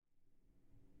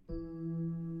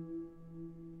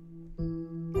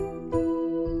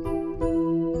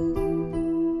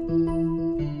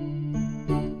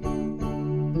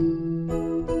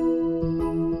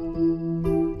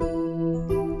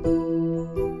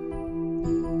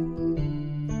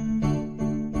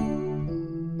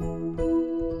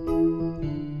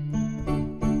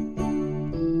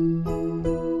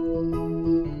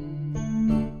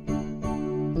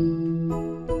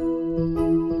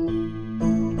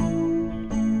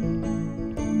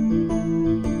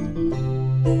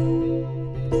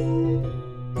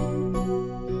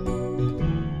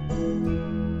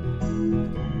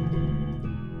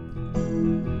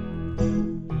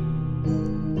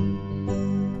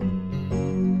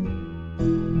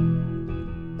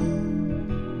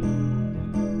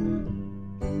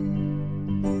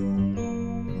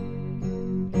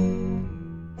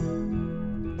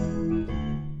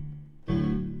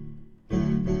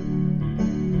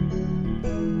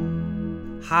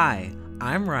Hi,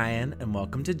 I'm Ryan, and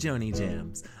welcome to Joni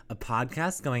Jams, a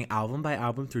podcast going album by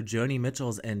album through Joni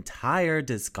Mitchell's entire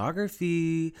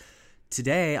discography.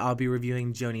 Today, I'll be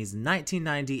reviewing Joni's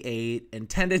 1998,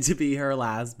 intended to be her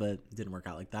last, but didn't work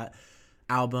out like that,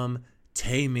 album,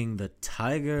 Taming the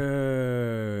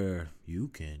Tiger. You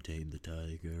can't tame the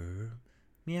tiger.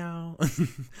 Meow.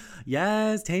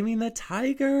 Yes, Taming the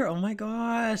Tiger. Oh my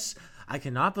gosh. I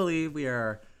cannot believe we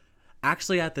are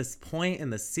actually at this point in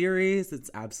the series.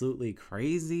 It's absolutely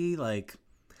crazy. Like,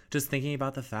 just thinking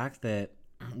about the fact that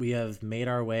we have made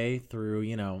our way through,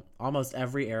 almost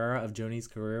every era of Joni's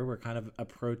career. We're kind of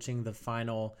approaching the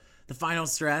final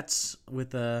stretch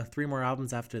with the 3 more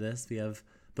albums after this. We have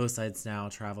Both Sides Now,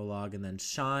 Travelogue, and then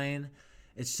Shine.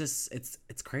 It's just, it's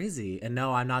crazy. And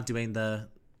no, I'm not doing the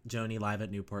Joni live at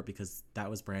Newport because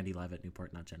that was Brandy live at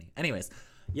Newport, not Joni. Anyways,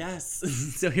 yes.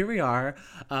 So here we are.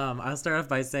 I'll start off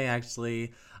by saying,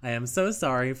 actually, I am so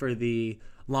sorry for the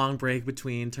long break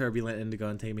between Turbulent Indigo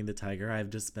and Taming the Tiger.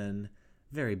 I've just been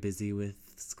very busy with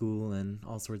school and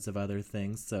all sorts of other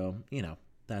things. So,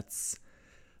 that's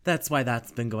why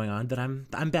that's been going on. But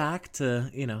I'm back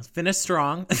to, finish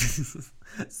strong.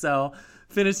 So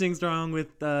finishing strong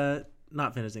with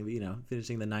not finishing, but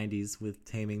finishing the 90s with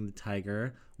Taming the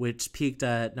Tiger, which peaked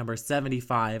at number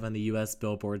 75 on the US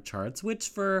Billboard charts, which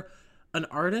for an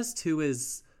artist who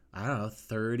is,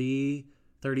 30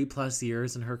 plus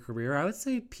years in her career, I would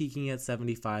say peaking at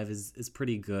 75 is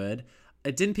pretty good.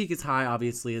 It didn't peak as high,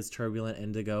 obviously, as Turbulent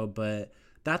Indigo, but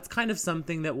that's kind of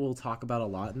something that we'll talk about a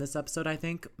lot in this episode, I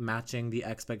think, matching the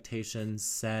expectations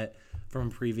set from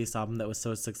a previous album that was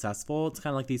so successful. It's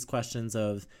kind of like these questions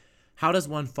of, how does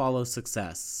one follow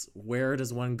success? Where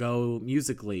does one go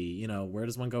musically? Where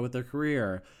does one go with their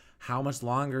career? How much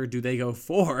longer do they go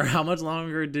for? How much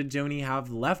longer did Joni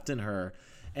have left in her?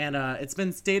 And it's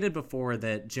been stated before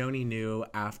that Joni knew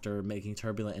after making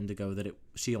Turbulent Indigo that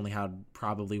she only had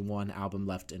probably 1 album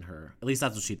left in her. At least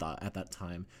that's what she thought at that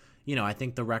time. I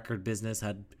think the record business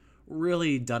had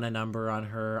really done a number on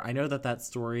her. I know that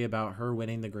story about her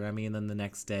winning the Grammy and then the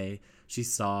next day she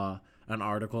saw an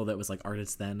article that was like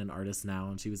Artist Then and Artist Now,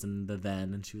 and she was in the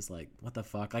Then, and she was like, what the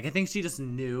fuck? Like, I think she just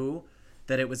knew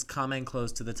that it was coming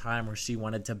close to the time where she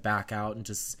wanted to back out and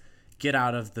just get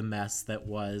out of the mess that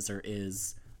was or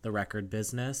is the record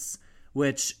business,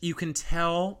 which you can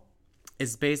tell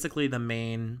is basically the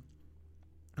main,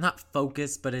 not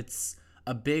focus, but it's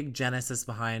a big genesis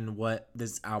behind what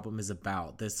this album is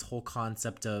about. This whole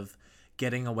concept of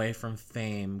getting away from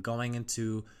fame, going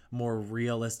into more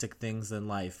realistic things in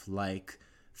life, like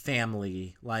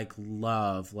family, like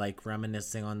love, like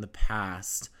reminiscing on the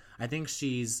past. I think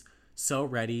she's so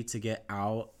ready to get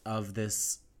out of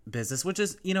this business, which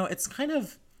is, it's kind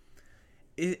of,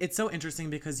 it's so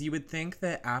interesting because you would think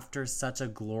that after such a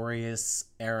glorious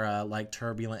era like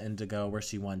Turbulent Indigo, where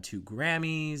she won 2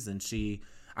 Grammys, and she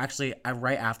actually,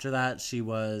 right after that, she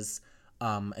was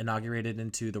inaugurated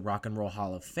into the Rock and Roll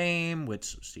Hall of Fame,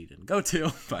 which she didn't go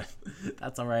to, but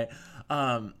that's all right.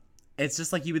 It's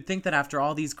just like you would think that after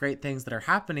all these great things that are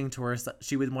happening to her,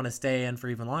 she would want to stay in for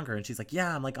even longer. And she's like,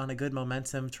 yeah, I'm like on a good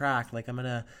momentum track. Like I'm going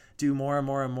to do more and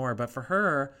more and more. But for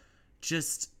her,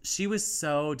 she was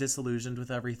so disillusioned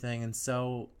with everything and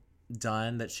so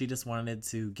done that she just wanted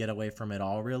to get away from it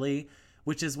all, really,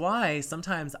 which is why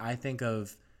sometimes I think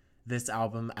of this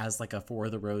album as like a For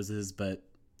the Roses, but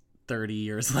 30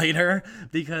 years later,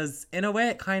 because in a way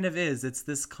it kind of is. It's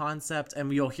this concept,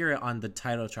 and you'll hear it on the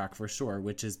title track for sure,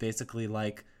 which is basically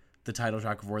like the title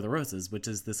track of For the Roses, which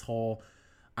is this whole,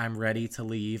 I'm ready to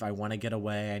leave, I want to get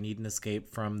away, I need an escape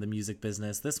from the music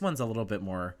business. This one's a little bit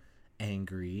more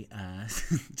angry,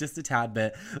 just a tad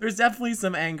bit. There's definitely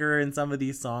some anger in some of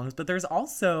these songs, but there's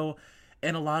also,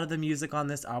 in a lot of the music on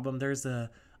this album, there's a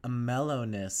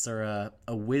mellowness or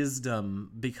a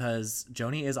wisdom, because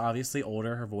Joni is obviously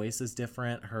older, her voice is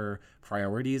different, her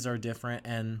priorities are different,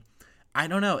 and I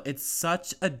don't know, it's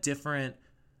such a different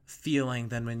feeling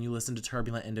than when you listen to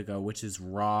Turbulent Indigo, which is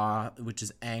raw, which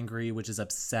is angry, which is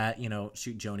upset.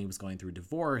 Joni was going through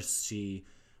divorce, she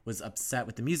was upset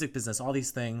with the music business, all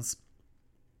these things,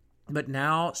 but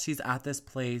now she's at this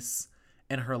place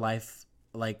in her life,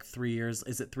 like 3 years,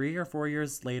 is it 3 or 4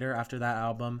 years later after that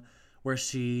album, where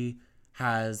she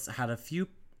has had a few,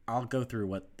 I'll go through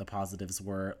what the positives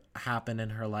were, happen in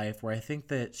her life, where I think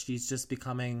that she's just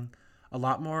becoming a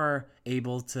lot more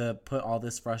able to put all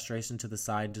this frustration to the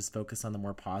side and just focus on the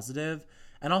more positive.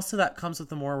 And also that comes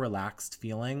with a more relaxed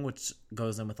feeling, which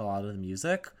goes in with a lot of the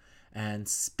music. And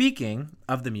speaking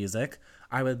of the music,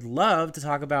 I would love to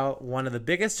talk about one of the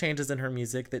biggest changes in her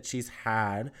music that she's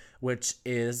had, which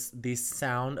is the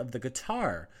sound of the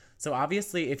guitar. So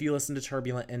obviously, if you listen to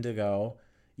Turbulent Indigo,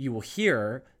 you will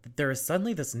hear that there is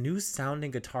suddenly this new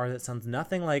sounding guitar that sounds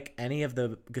nothing like any of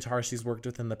the guitars she's worked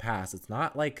with in the past. It's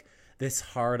not like this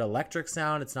hard electric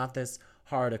sound. It's not this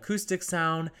hard acoustic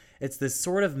sound. It's this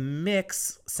sort of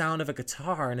mix sound of a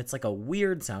guitar, and it's like a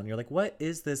weird sound. You're like, what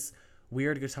is this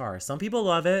weird guitar? Some people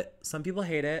love it. Some people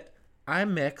hate it.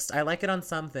 I'm mixed. I like it on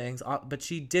some things, but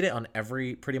she did it on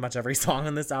pretty much every song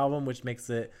on this album, which makes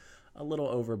it a little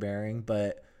overbearing,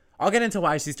 but I'll get into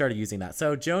why she started using that.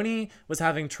 So Joni was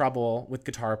having trouble with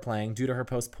guitar playing due to her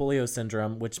post-polio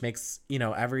syndrome, which makes,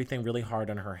 everything really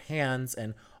hard on her hands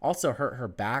and also hurt her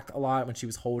back a lot when she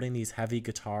was holding these heavy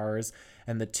guitars,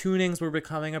 and the tunings were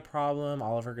becoming a problem.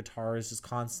 All of her guitars, just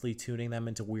constantly tuning them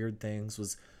into weird things,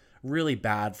 was really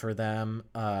bad for them,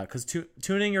 because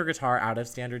tuning your guitar out of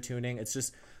standard tuning, it's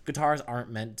just guitars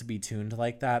aren't meant to be tuned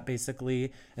like that,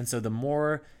 basically. And so the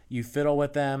more you fiddle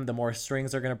with them, the more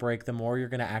strings are going to break, the more you're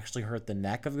going to actually hurt the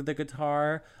neck of the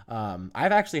guitar.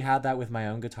 I've actually had that with my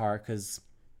own guitar because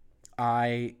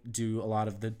I do a lot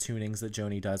of the tunings that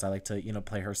Joni does. I like to,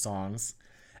 play her songs.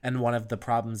 And one of the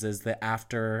problems is that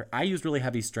after I use really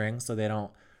heavy strings, so they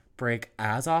don't break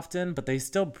as often, but they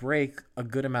still break a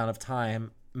good amount of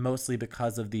time, mostly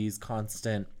because of these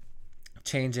constant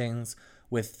changings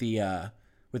with the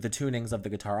tunings of the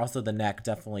guitar. Also, the neck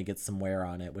definitely gets some wear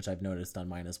on it, which I've noticed on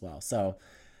mine as well. So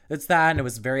it's that, and it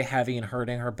was very heavy and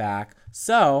hurting her back.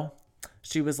 So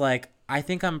she was like, I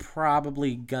think I'm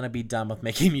probably going to be done with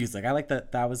making music. I like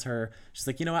that was her. She's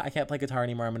like, you know what? I can't play guitar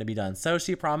anymore. I'm going to be done. So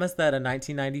she promised that a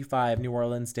 1995 New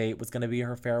Orleans date was going to be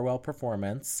her farewell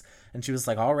performance. And she was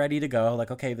like all ready to go. Like,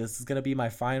 okay, this is going to be my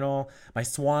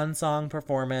swan song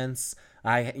performance.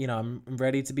 I'm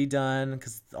ready to be done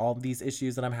because all these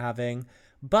issues that I'm having.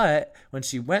 But when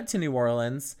she went to New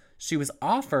Orleans, she was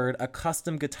offered a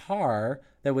custom guitar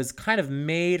that was kind of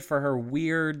made for her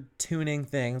weird tuning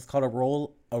things called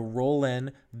a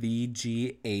Roland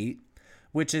VG8,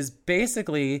 which is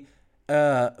basically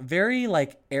a very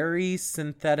like airy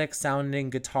synthetic sounding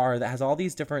guitar that has all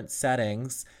these different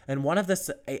settings. And one of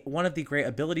the great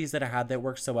abilities that it had that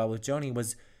worked so well with Joni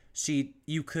was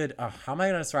you could, how am I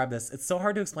going to describe this? It's so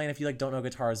hard to explain if you don't know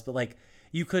guitars, but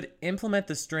you could implement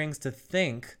the strings to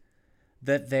think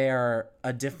that they are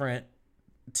a different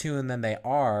tune than they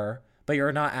are, but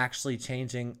you're not actually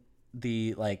changing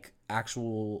the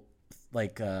actual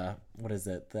what is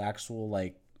it? The actual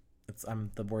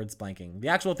the word's blanking. The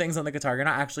actual things on the guitar, you're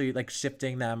not actually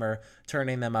shifting them or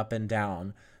turning them up and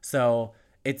down. So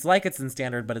it's it's in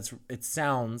standard, but it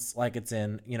sounds like it's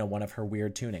in, one of her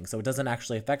weird tunings. So it doesn't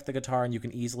actually affect the guitar, and you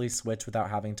can easily switch without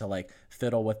having to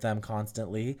fiddle with them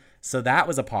constantly. So that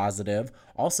was a positive.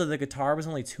 Also, the guitar was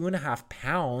only 2.5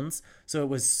 pounds, so it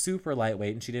was super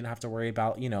lightweight, and she didn't have to worry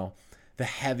about, the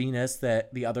heaviness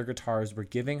that the other guitars were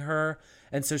giving her.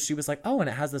 And so she was like, oh, and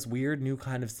it has this weird new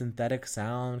kind of synthetic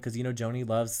sound because, Joni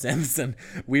loves synths and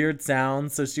weird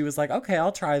sounds. So she was like, okay,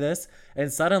 I'll try this.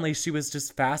 And suddenly she was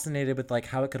just fascinated with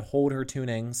how it could hold her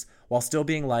tunings while still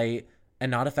being light and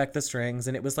not affect the strings.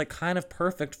 And it was kind of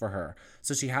perfect for her.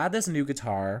 So she had this new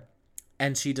guitar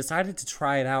and she decided to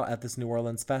try it out at this New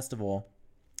Orleans festival.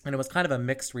 And it was kind of a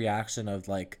mixed reaction of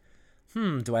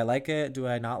do I like it? Do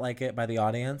I not like it by the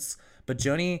audience? But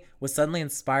Joni was suddenly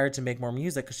inspired to make more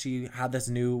music because she had this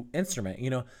new instrument.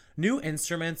 New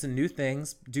instruments and new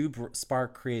things do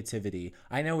spark creativity.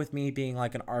 I know with me being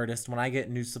an artist, when I get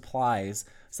new supplies,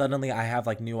 suddenly I have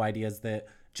new ideas that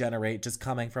generate just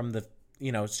coming from the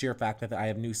sheer fact that I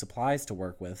have new supplies to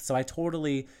work with. So I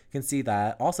totally can see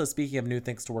that. Also, speaking of new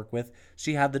things to work with,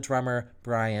 she had the drummer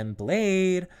Brian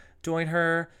Blade join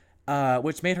her,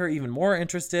 which made her even more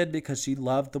interested because she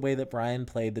loved the way that Brian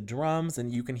played the drums,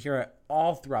 and you can hear it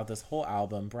all throughout this whole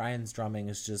album. Brian's drumming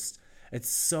is just, it's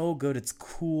so good. It's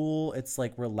cool. It's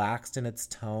relaxed in its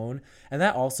tone, and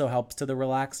that also helps to the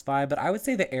relaxed vibe. But I would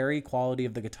say the airy quality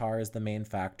of the guitar is the main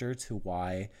factor to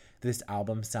why this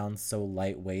album sounds so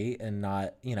lightweight and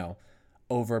not,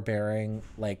 overbearing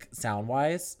sound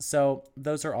wise. So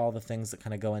those are all the things that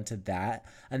kind of go into that.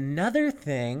 Another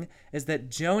thing is that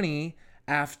Joni,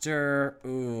 after,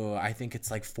 I think it's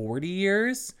 40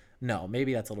 years. No,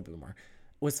 maybe that's a little bit more.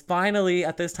 Was finally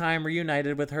at this time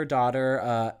reunited with her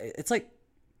daughter. It's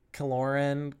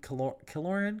Kaloran,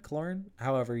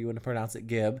 however you want to pronounce it,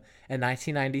 Gibb, in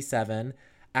 1997,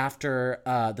 after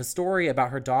the story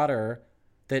about her daughter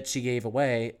that she gave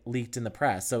away leaked in the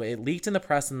press. So it leaked in the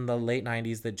press in the late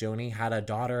 90s that Joni had a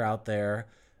daughter out there,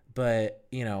 but,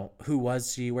 who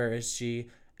was she? Where is she?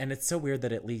 And it's so weird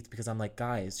that it leaked because I'm like,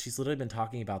 guys, she's literally been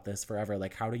talking about this forever.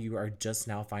 How do you are just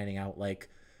now finding out,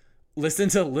 listen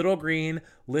to Little Green,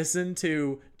 listen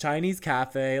to Chinese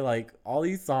Cafe, like all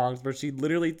these songs where she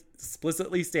literally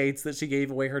explicitly states that she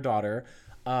gave away her daughter.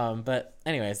 But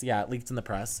anyways, yeah, it leaked in the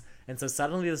press. And so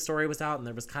suddenly the story was out and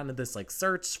there was kind of this like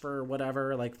search for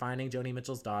whatever, like finding Joni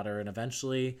Mitchell's daughter. And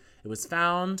eventually it was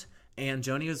found and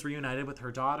Joni was reunited with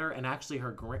her daughter. And actually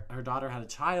her daughter had a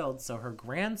child, so her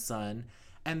grandson.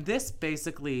 And this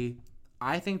basically,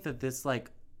 I think that this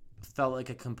like felt like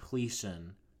a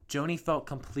completion. Joni felt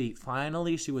complete.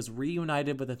 Finally, she was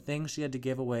reunited with a thing she had to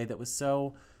give away that was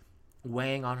so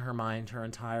weighing on her mind her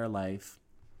entire life.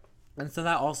 And so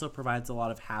that also provides a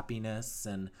lot of happiness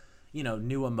and, you know,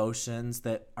 new emotions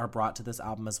that are brought to this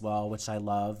album as well, which I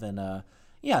love. And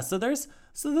yeah, so those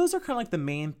are kind of like the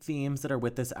main themes that are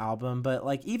with this album. But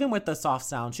like even with the soft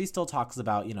sound, she still talks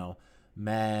about, you know,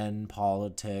 men,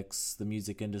 politics, the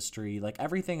music industry, like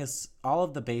everything is, all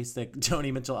of the basic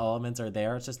Joni Mitchell elements are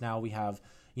there. It's just now we have,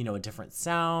 you know, a different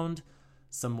sound,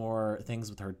 some more things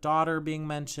with her daughter being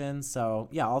mentioned. So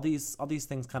yeah, all these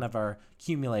things kind of are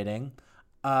accumulating.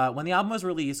 When the album was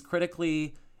released,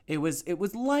 critically, it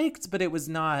was liked, but it was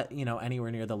not, you know, anywhere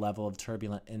near the level of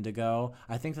Turbulent Indigo.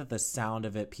 I think that the sound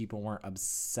of it people weren't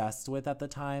obsessed with at the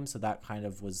time, so that kind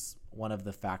of was one of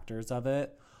the factors of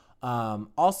it.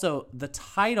 Also, the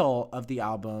title of the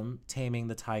album, Taming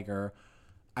the Tiger,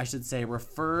 I should say,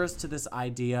 refers to this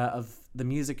idea of the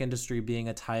music industry being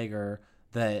a tiger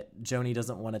that Joni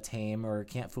doesn't want to tame or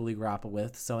can't fully grapple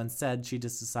with. So instead, she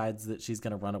just decides that she's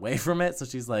going to run away from it. So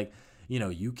she's like, you know,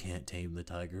 you can't tame the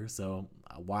tiger, so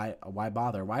why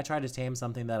bother? Why try to tame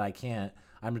something that I can't?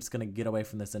 I'm just going to get away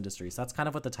from this industry. So that's kind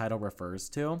of what the title refers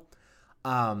to.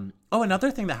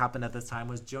 Another thing that happened at this time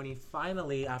was Joni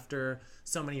finally, after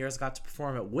so many years, got to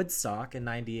perform at Woodstock in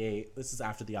 98. This is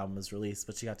after the album was released,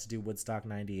 but she got to do Woodstock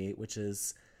 98, which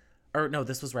is, or no,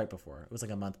 this was right before. It was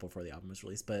like a month before the album was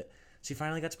released, but she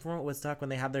finally got to perform at Woodstock when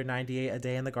they had their 98 A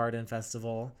Day in the Garden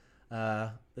festival.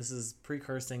 This is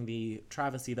precursing the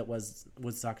travesty that was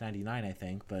Woodstock 99, I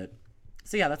think. But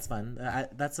so yeah, that's fun.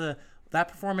 That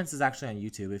performance is actually on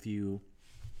YouTube if you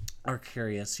are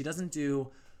curious. She doesn't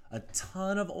do a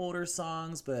ton of older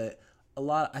songs, but a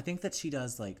lot. I think that she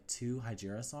does like 2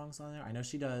 Hygieia songs on there. I know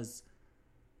she does.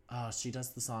 She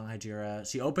does the song Hygieia.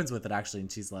 She opens with it actually,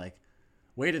 and she's like,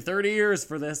 "Waited 30 years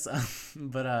for this,"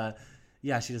 but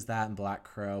yeah, she does that in Black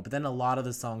Crow. But then a lot of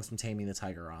the songs from Taming the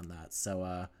Tiger are on that.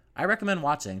 So I recommend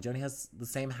watching. Joni has the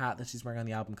same hat that she's wearing on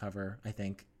the album cover, I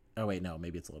think. Oh wait, no,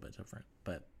 maybe it's a little bit different.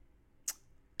 But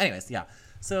anyways, yeah.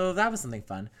 So that was something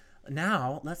fun.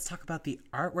 Now, let's talk about the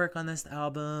artwork on this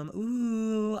album.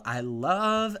 Ooh, I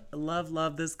love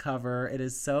this cover. It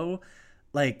is so,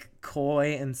 like,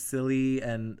 coy and silly,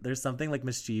 and there's something, like,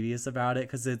 mischievous about it,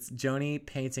 because it's Joni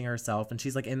painting herself, and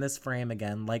she's, like, in this frame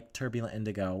again, like Turbulent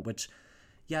Indigo, which,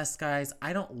 yes, guys,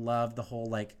 I don't love the whole,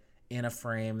 like, in a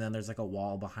frame, then there's, like, a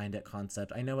wall behind it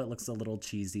concept. I know it looks a little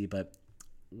cheesy, but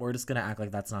we're just going to act like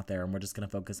that's not there, and we're just going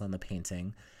to focus on the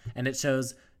painting. And it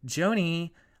shows Joni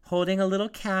holding a little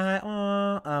cat.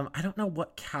 I don't know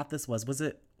what cat this was. Was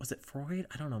it Freud?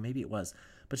 I don't know. Maybe it was.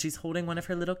 But she's holding one of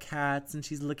her little cats and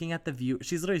she's looking at the view.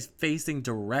 She's literally facing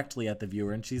directly at the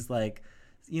viewer. And she's like,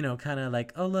 you know, kind of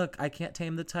like, oh, look, I can't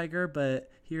tame the tiger,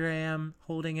 but here I am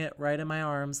holding it right in my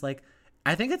arms. Like,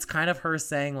 I think it's kind of her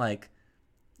saying like,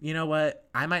 you know what?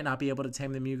 I might not be able to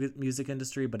tame the music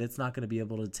industry, but it's not going to be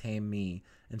able to tame me.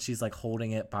 And she's like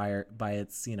holding it by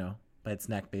its, you know, by its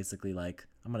neck, basically like,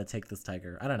 I'm going to take this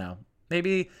tiger. I don't know.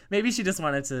 Maybe she just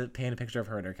wanted to paint a picture of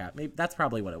her and her cat. Maybe that's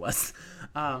probably what it was.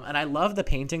 And I love the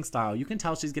painting style. You can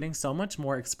tell she's getting so much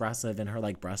more expressive in her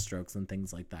like brushstrokes and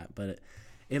things like that. But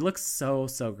it looks so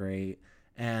great.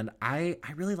 And I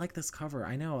really like this cover.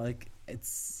 I know, like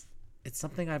it's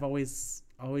something I've always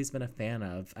been a fan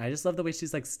of. I just love the way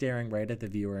she's like staring right at the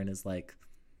viewer and is like,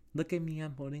 look at me,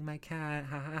 I'm holding my cat.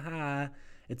 Ha ha ha.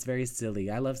 It's very silly.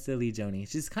 I love silly Joni.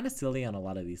 She's kind of silly on a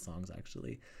lot of these songs,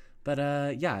 actually. But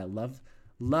yeah, I love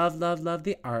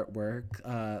the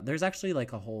artwork. There's actually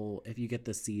like a whole, if you get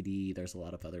the CD, there's a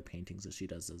lot of other paintings that she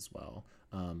does as well.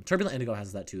 Turbulent Indigo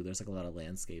has that too. There's like a lot of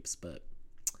landscapes, but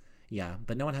yeah,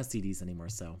 but no one has CDs anymore,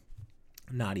 so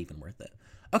not even worth it.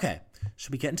 Okay,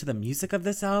 should we get into the music of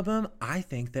this album? I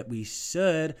think that we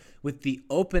should, with the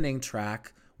opening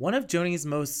track, one of Joni's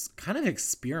most kind of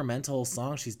experimental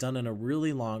songs she's done in a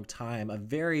really long time. A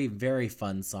very, very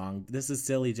fun song. This is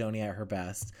silly Joni at her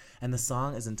best. And the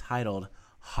song is entitled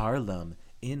Harlem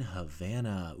in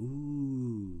Havana.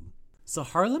 Ooh. So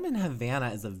Harlem in Havana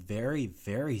is a very,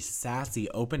 very sassy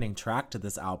opening track to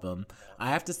this album.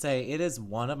 I have to say it is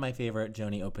one of my favorite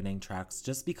Joni opening tracks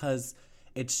just because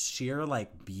it's sheer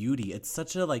like beauty. It's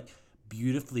such a like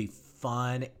beautifully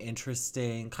fun,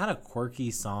 interesting, kind of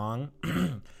quirky song.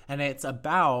 And it's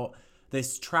about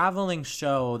this traveling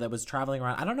show that was traveling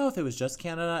around. I don't know if it was just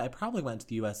Canada. It probably went to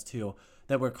the US too,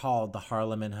 that were called the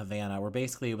Harlem in Havana, where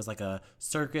basically it was like a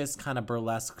circus kind of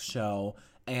burlesque show.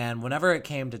 And whenever it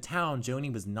came to town,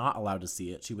 Joni was not allowed to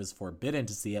see it. She was forbidden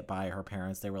to see it by her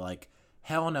parents. They were like,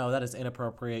 hell no, that is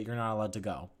inappropriate. You're not allowed to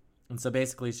go. And so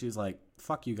basically she was like,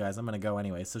 fuck you guys, I'm going to go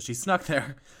anyway. So she snuck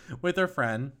there with her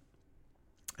friend.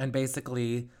 And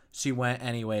basically she went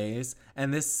anyways.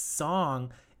 And this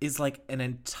song is like an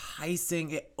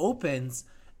enticing, it opens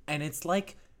and it's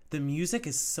like the music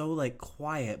is so like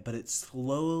quiet, but it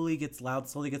slowly gets loud.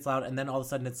 And then all of a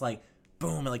sudden it's like,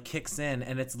 boom, it like kicks in.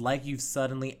 And it's like you've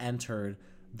suddenly entered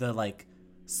the like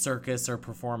circus or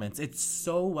performance. It's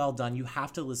so well done. You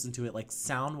have to listen to it. Like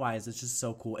sound wise, it's just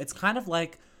so cool. It's kind of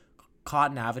like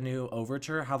Cotton Avenue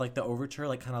Overture, how like the overture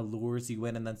like kind of lures you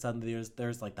in, and then suddenly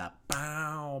there's like that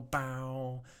bow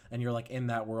bow, and you're like in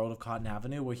that world of Cotton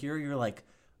Avenue. Well, here you're like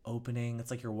opening.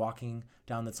 It's like you're walking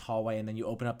down this hallway, and then you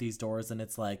open up these doors, and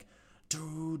it's like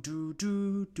do do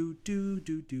do do do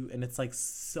do do, and it's like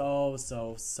so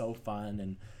fun,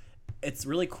 and it's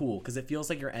really cool because it feels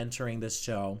like you're entering this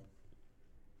show.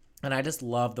 And I just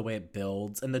love the way it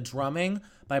builds, and the drumming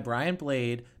by Brian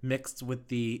Blade mixed with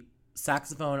the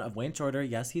saxophone of Wayne Shorter,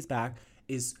 yes, he's back,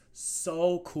 is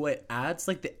so cool. It adds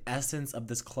like the essence of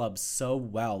this club so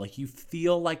well. Like you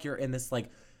feel like you're in this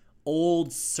like old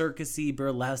circusy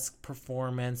burlesque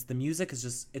performance. The music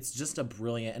is just a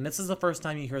brilliant, and this is the first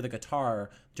time you hear the guitar,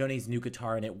 Joni's new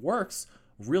guitar, and it works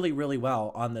really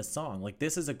well on this song. Like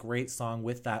this is a great song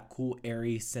with that cool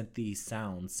airy synthy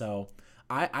sound. So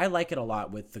I like it a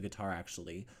lot with the guitar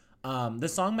actually. The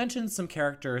song mentions some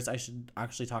characters I should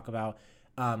actually talk about.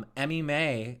 Emmy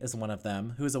May is one of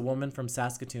them, who is a woman from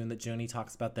Saskatoon that Joni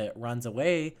talks about that runs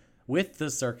away with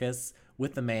the circus,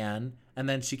 with the man, and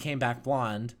then she came back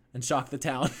blonde and shocked the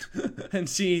town. And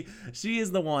she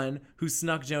is the one who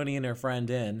snuck Joni and her friend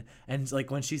in. And like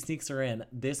when she sneaks her in,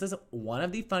 this is one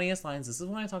of the funniest lines. This is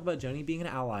when I talk about Joni being an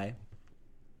ally.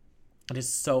 It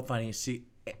is so funny.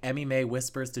 Emmy May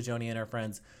whispers to Joni and her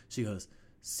friends, she goes,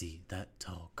 "See that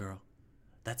tall girl?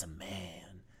 That's a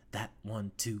man. That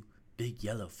one too. Big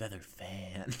yellow feather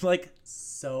fan." Like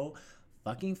so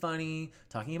fucking funny.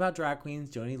 Talking about drag queens,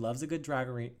 Joni loves a good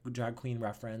drag queen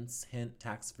reference. Hint,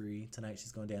 tax free. Tonight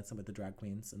she's going dancing with the drag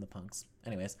queens and the punks.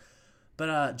 Anyways,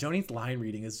 but Joni's line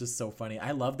reading is just so funny.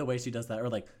 I love the way she does that. Or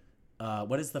like,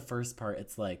 what is the first part?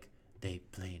 It's like, they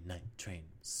play Night Train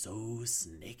so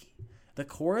snaky. The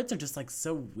chords are just like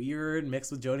so weird,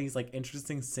 mixed with Joni's like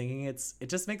interesting singing. It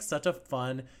just makes such a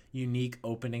fun, unique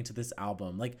opening to this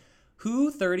album. Like, who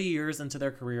 30 years into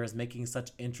their career is making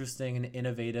such interesting and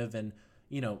innovative and,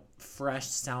 you know, fresh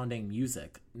sounding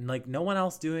music? Like no one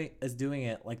else is doing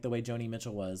it like the way Joni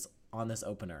Mitchell was on this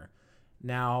opener.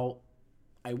 Now,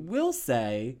 I will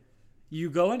say, you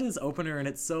go into this opener and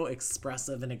it's so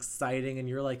expressive and exciting, and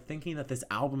you're like thinking that this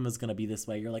album is going to be this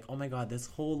way. You're like, oh my God, this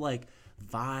whole like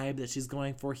vibe that she's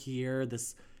going for here,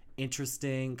 this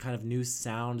interesting kind of new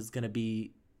sound is going to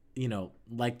be, you know,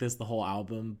 like this the whole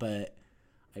album. But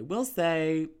I will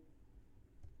say,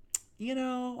 you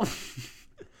know,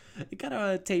 it kind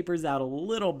of tapers out a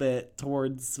little bit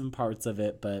towards some parts of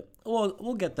it, but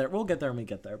we'll get there. We'll get there when we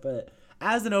get there. But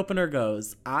as an opener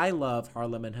goes, I love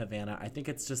Harlem and Havana. I think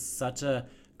it's just such a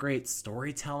great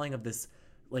storytelling of this,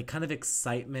 like, kind of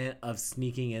excitement of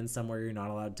sneaking in somewhere you're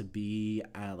not allowed to be.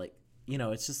 Like, you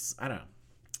know, it's just, I don't know,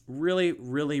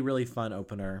 really fun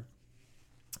opener.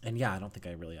 And yeah, I don't think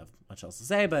I really have much else to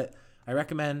say, but I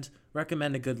recommend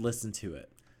a good listen to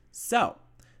it. So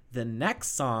the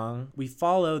next song, we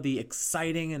follow the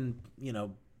exciting and, you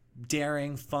know,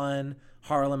 daring, fun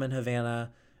Harlem and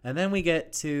Havana, and then we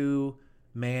get to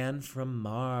Man from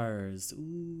Mars.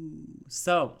 Ooh.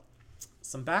 So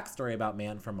some backstory about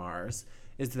Man from Mars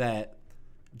is that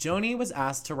Joni was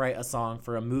asked to write a song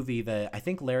for a movie that I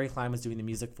think Larry Klein was doing the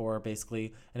music for,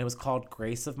 basically, and it was called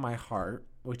Grace of My Heart,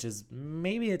 which is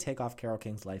maybe a takeoff Carole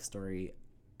King's life story.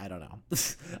 I don't know.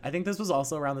 I think this was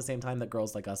also around the same time that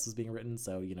Girls Like Us was being written,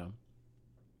 so, you know,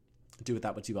 do with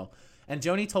that what you will. And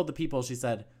Joni told the people, she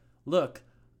said, look,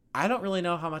 I don't really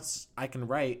know how much I can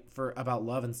write about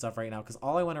love and stuff right now, because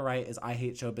all I want to write is I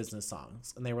hate show business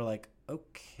songs. And they were like,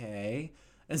 okay.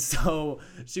 And so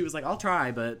she was like, I'll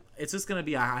try, but it's just going to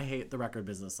be a I hate the record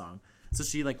business song. So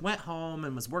she like went home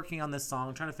and was working on this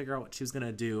song, trying to figure out what she was going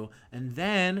to do. And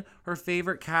then her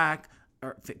favorite cat,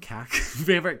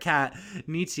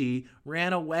 Nietzsche,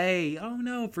 ran away. Oh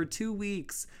no, for 2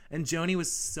 weeks. And Joni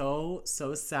was so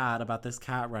sad about this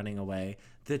cat running away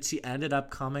that she ended up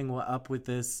coming up with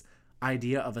this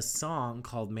idea of a song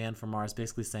called Man from Mars,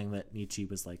 basically saying that Nietzsche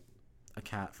was like a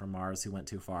cat from Mars who went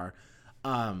too far.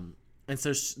 And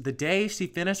so the day she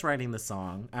finished writing the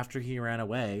song, after he ran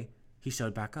away, he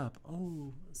showed back up.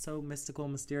 Oh, so mystical,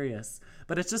 mysterious.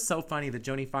 But it's just so funny that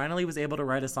Joni finally was able to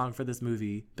write a song for this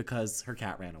movie because her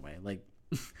cat ran away. Like,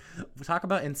 talk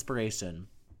about inspiration.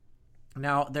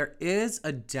 Now, there is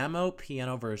a demo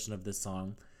piano version of this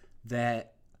song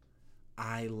that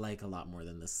I like a lot more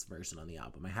than this version on the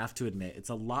album. I have to admit, it's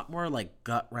a lot more like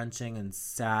gut-wrenching and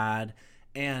sad.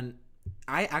 And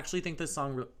I actually think this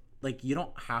song, like, you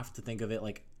don't have to think of it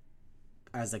like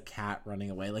as a cat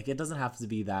running away. Like, it doesn't have to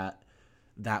be that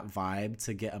vibe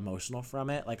to get emotional from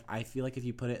it. Like, I feel like if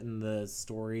you put it in the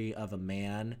story of a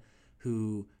man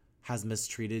who has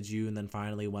mistreated you and then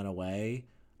finally went away,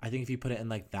 I think if you put it in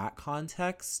like that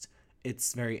context,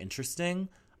 it's very interesting.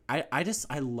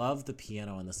 I love the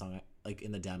piano in the song, like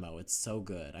in the demo. It's so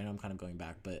good. I know I'm kind of going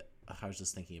back, but I was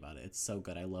just thinking about it. It's so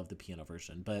good. I love the piano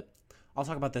version, but I'll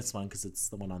talk about this one because it's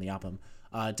the one on the album.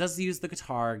 It does use the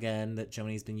guitar again that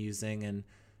Joni's been using, and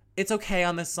it's okay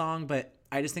on this song, but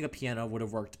I just think a piano would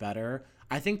have worked better.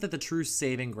 I think that the true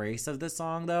saving grace of this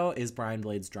song, though, is Brian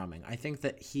Blade's drumming. I think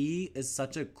that he is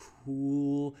such a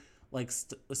cool, like,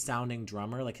 sounding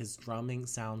drummer. Like, his drumming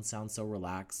sounds so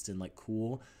relaxed and, like,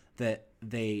 cool that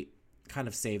they kind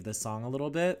of save this song a little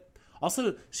bit.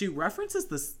 Also, she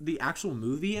references the actual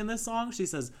movie in this song. She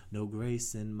says, "No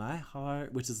grace in my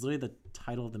heart," which is literally the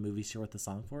title of the movie she wrote the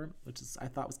song for, which is I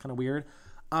thought was kind of weird.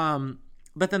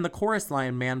 But then the chorus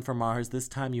line, "Man from Mars, this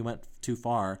time you went too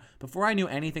far." Before I knew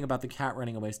anything about the cat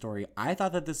running away story, I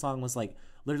thought that this song was like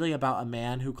literally about a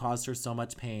man who caused her so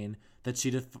much pain that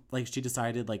she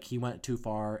decided like he went too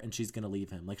far and she's gonna leave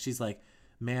him. Like, she's like,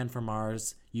 "Man from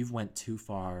Mars, you've went too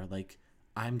far. Like,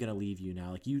 I'm gonna leave you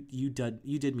now. Like, you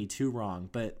did me too wrong."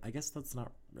 But I guess that's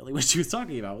not really what she was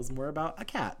talking about. It was more about a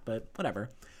cat, but whatever.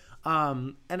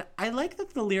 And I like that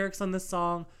the lyrics on this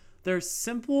song, they're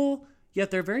simple, yet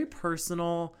they're very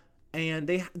personal, and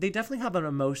they definitely have an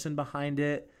emotion behind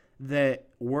it that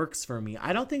works for me.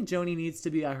 I don't think Joni needs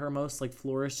to be at her most like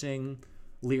flourishing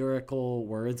lyrical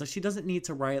words. Like, she doesn't need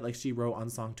to write like she wrote on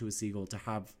Song to a Seagull to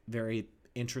have very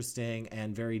interesting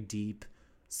and very deep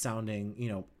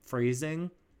sounding, phrasing.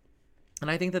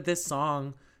 And I think that this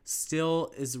song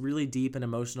still is really deep and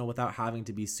emotional without having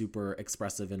to be super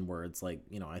expressive in words. Like,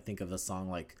 I think of the song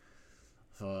like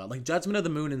Judgment of the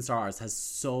Moon and Stars has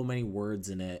so many words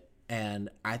in it, and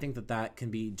I think that can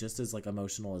be just as like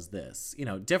emotional as this.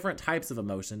 Different types of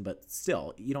emotion, but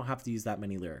still, you don't have to use that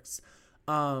many lyrics.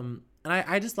 And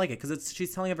I just like it because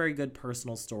she's telling a very good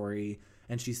personal story,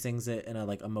 and she sings it in a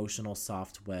like emotional,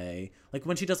 soft way. Like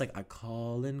when she does like I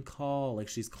call and call, like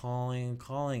she's calling and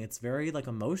calling. It's very like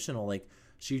emotional. Like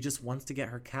she just wants to get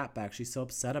her cat back. She's so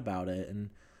upset about it,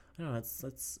 and I don't know.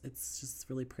 It's just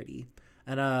really pretty.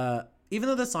 And even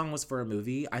though this song was for a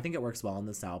movie, I think it works well on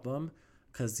this album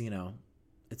because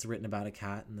it's written about a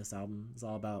cat, and this album is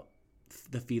all about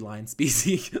the feline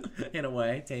species in a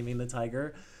way, Taming the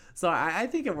Tiger. So I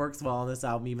think it works well on this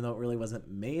album, even though it really wasn't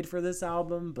made for this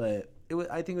album. But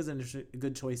I think it was a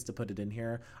good choice to put it in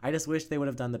here. I just wish they would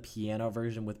have done the piano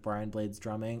version with Brian Blade's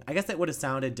drumming. I guess it would have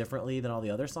sounded differently than all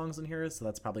the other songs in here, so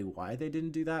that's probably why they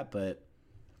didn't do that. But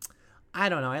I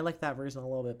don't know. I like that version a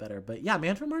little bit better. But yeah,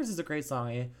 Man from Mars is a great song.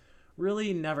 I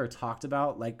really never talked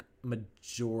about like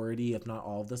majority, if not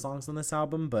all of the songs on this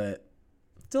album, but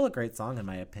still a great song in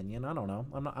my opinion. I don't know.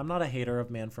 I'm not a hater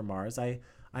of Man from Mars. I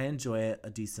enjoy it a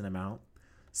decent amount.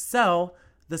 So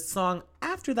the song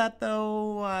after that,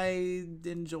 though, I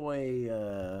enjoy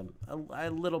a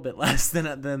little bit less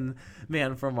than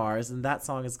Man from Mars, and that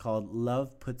song is called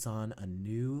 "Love Puts on a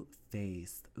New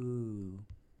Face." Ooh.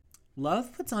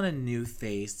 Love Puts on a New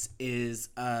Face is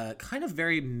a kind of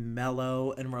very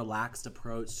mellow and relaxed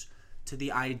approach to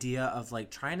the idea of like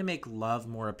trying to make love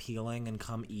more appealing and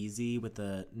come easy with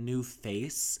a new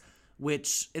face,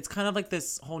 which it's kind of like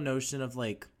this whole notion of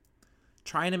like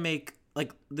trying to make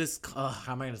like this, how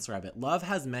am I going to describe it? Love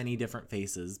has many different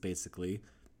faces, basically,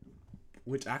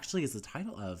 which actually is the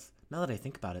title of, now that I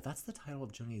think about it, that's the title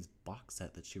of Joni's box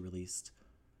set that she released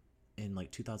in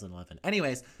like 2011.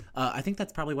 Anyways, I think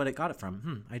that's probably what it got it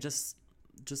from. I just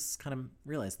kind of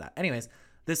realized that. Anyways,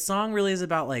 this song really is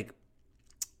about like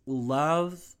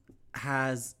love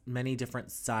has many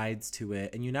different sides to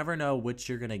it, and you never know which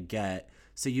you're gonna get,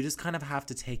 so you just kind of have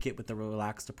to take it with a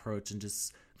relaxed approach and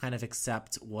just kind of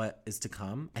accept what is to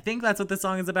come. I think that's what this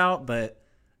song is about, but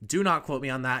do not quote me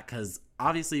on that because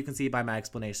obviously you can see by my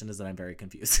explanation is that I'm very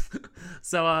confused.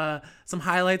 So some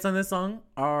highlights on this song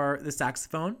are the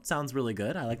saxophone. Sounds really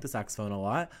good. I like the saxophone a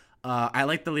lot. I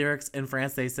like the lyrics. In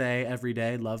France, they say every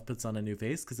day love puts on a new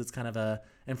face, because it's kind of a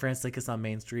in France they kiss on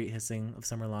Main Street hissing of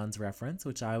Summerlawn's reference,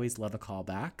 which I always love a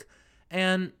callback.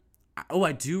 And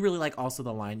I do really like also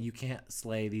the line, you can't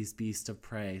slay these beasts of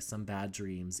prey, some bad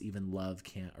dreams even love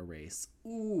can't erase.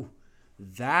 Ooh,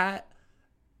 that.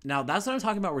 Now that's what I'm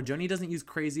talking about, where Joni doesn't use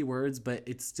crazy words, but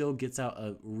it still gets out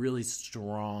a really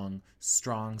strong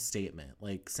statement,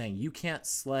 like saying you can't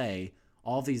slay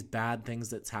all these bad things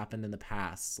that's happened in the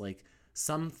past. Like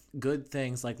some good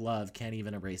things like love can't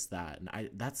even erase that. And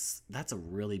that's a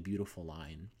really beautiful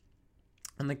line.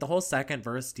 And like the whole second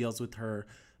verse deals with her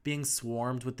being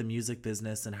swarmed with the music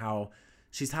business and how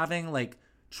she's having like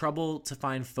trouble to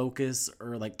find focus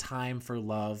or like time for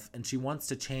love, and she wants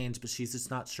to change, but she's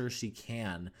just not sure she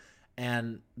can.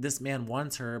 And this man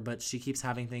wants her, but she keeps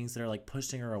having things that are like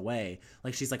pushing her away.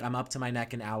 Like she's like, I'm up to my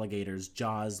neck in alligators,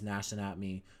 jaws gnashing at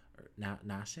me,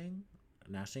 gnashing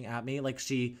at me. Like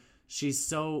she's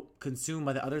so consumed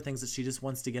by the other things that she just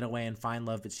wants to get away and find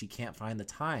love, but she can't find the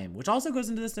time, which also goes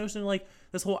into this notion of like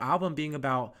this whole album being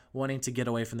about wanting to get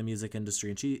away from the music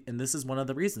industry. And this is one of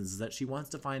the reasons, is that she wants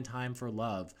to find time for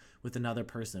love with another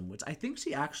person, which I think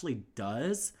she actually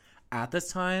does at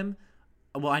this time.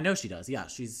 Well, I know she does. Yeah.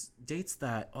 She's dates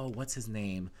that, what's his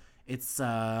name? It's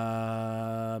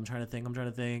I'm trying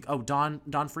to think. Oh,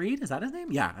 Don Freed, is that his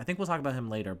name? Yeah, I think we'll talk about him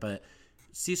later, but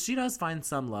she does find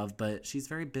some love, but she's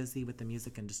very busy with the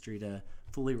music industry to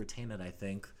fully retain it, I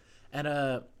think. And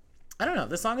I don't know,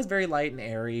 the song is very light and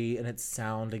airy, and its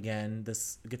sound, again,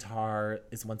 this guitar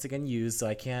is once again used, so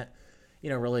I can't,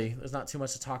 really, there's not too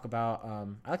much to talk about.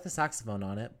 I like the saxophone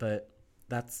on it, but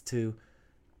that's to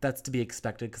be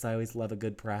expected, because I always love a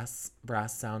good brass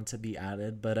sound to be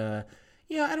added. But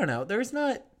yeah, I don't know. There's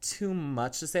not too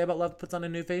much to say about Love Puts on a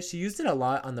New Face. She used it a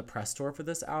lot on the press tour for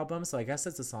this album, so I guess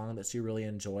it's a song that she really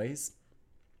enjoys.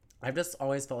 I've just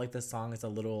always felt like this song is a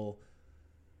little,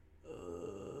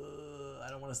 I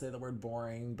don't want to say the word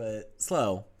boring, but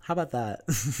slow. How about that?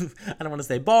 I don't want to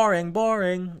say boring.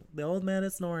 The old man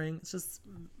is snoring. It's just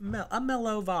a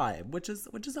mellow vibe, which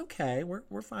is okay.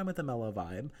 We're fine with the mellow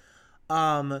vibe.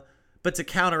 But to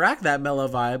counteract that mellow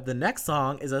vibe, the next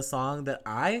song is a song that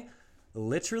I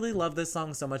literally love. This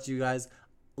song so much, you guys.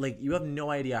 Like, you have no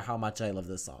idea how much I love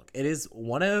this song. It is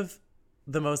one of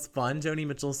the most fun Joni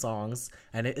Mitchell songs,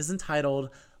 and it is entitled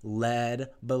Lead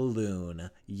Balloon.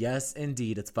 Yes,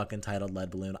 indeed, it's fucking titled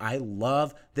Lead Balloon. I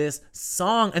love this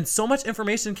song, and so much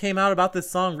information came out about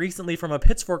this song recently from a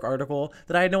Pitchfork article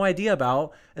that I had no idea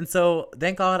about, and so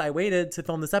thank God I waited to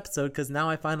film this episode, because now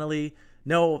I finally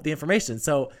know the information.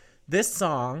 So this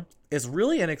song is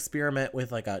really an experiment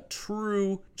with like a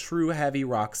true heavy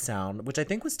rock sound, which I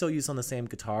think was still used on the same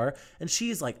guitar. And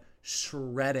she's like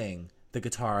shredding the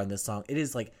guitar on this song. It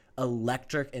is like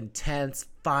electric, intense,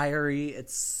 fiery.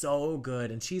 It's so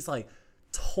good. And she's like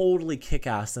totally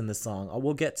kick-ass in this song.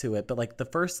 We'll get to it. But like the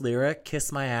first lyric,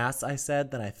 kiss my ass, I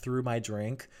said, then I threw my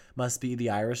drink. Must be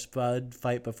the Irish bud,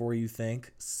 fight before you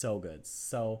think. So good.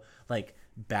 So like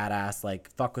badass, like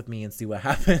fuck with me and see what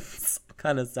happens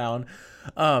kind of sound.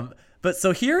 But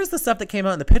so here's the stuff that came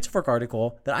out in the Pitchfork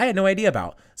article that I had no idea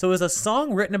about. So it was a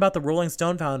song written about the Rolling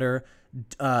Stone founder,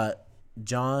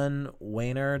 John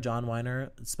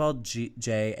Weiner, spelled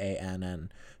Jann,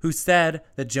 who said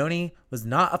that Joni was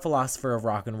not a philosopher of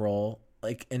rock and roll,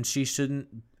 like, and she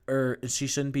shouldn't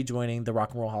be joining the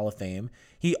Rock and Roll Hall of Fame.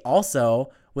 He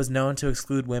also was known to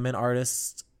exclude women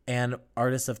artists and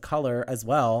artists of color as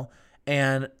well.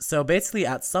 And so basically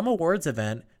at some awards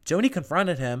event, Joni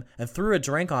confronted him and threw a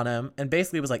drink on him and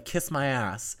basically was like, kiss my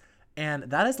ass. And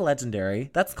that is legendary.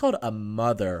 That's called a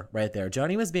mother right there.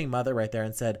 Joni was being mother right there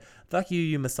and said, fuck you,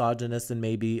 you misogynist and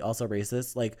maybe also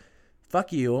racist. Like,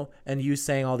 fuck you and you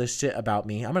saying all this shit about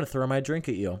me. I'm going to throw my drink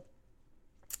at you.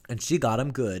 And she got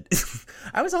him good.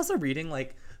 I was also reading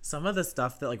like some of the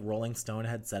stuff that like Rolling Stone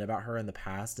had said about her in the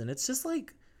past. And it's just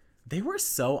like, they were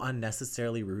so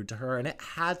unnecessarily rude to her, and it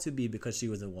had to be because she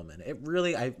was a woman.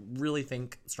 I really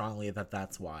think strongly that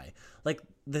that's why. Like,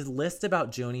 the list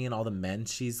about Joni and all the men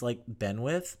she's, like, been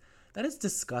with, that is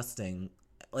disgusting.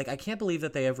 Like, I can't believe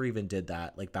that they ever even did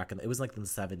that, like, it was, like, in the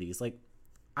 70s. Like,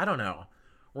 I don't know.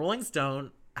 Rolling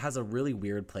Stone has a really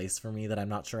weird place for me that I'm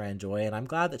not sure I enjoy, and I'm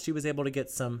glad that she was able to get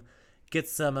some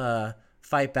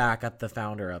fight back at the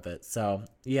founder of it. So,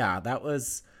 yeah, that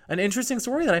was an interesting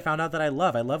story that I found out that I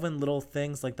love. I love when little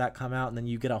things like that come out and then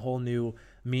you get a whole new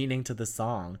meaning to the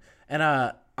song. And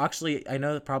actually, I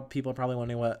know that people are probably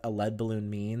wondering what a lead balloon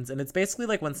means. And it's basically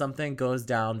like when something goes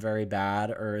down very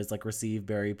bad or is like received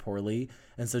very poorly.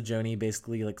 And so Joni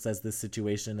basically like says this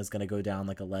situation is going to go down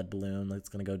like a lead balloon. Like it's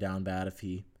going to go down bad if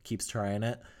he keeps trying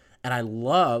it. And I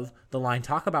love the line,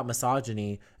 talk about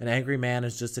misogyny. An angry man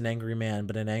is just an angry man,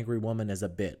 but an angry woman is a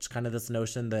bitch. Kind of this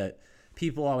notion that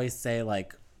people always say,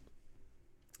 like,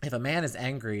 if a man is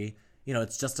angry, you know,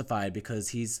 it's justified because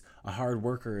he's a hard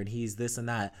worker and he's this and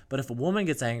that. But if a woman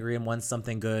gets angry and wants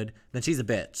something good, then she's a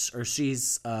bitch, or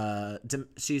she's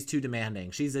too demanding.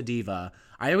 She's a diva.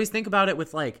 I always think about it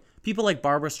with like people like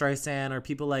Barbara Streisand or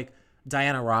people like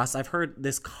Diana Ross. I've heard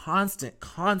this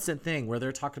constant thing where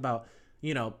they're talking about,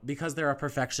 you know, because they're a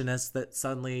perfectionist that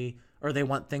suddenly, or they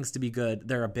want things to be good,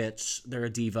 they're a bitch, they're a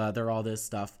diva, they're all this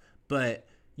stuff. But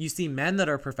you see men that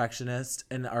are perfectionists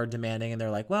and are demanding, and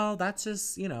they're like, well, that's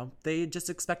just, you know, they just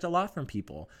expect a lot from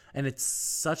people. And it's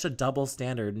such a double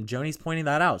standard. And Joni's pointing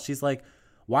that out. She's like,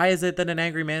 why is it that an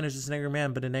angry man is just an angry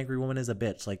man, but an angry woman is a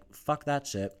bitch? Like, fuck that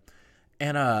shit.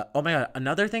 And, oh my God,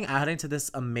 another thing adding to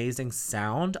this amazing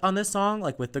sound on this song,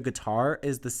 like with the guitar,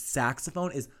 is the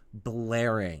saxophone is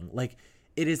blaring. Like,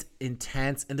 it is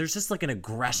intense. And there's just like an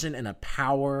aggression and a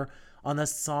power on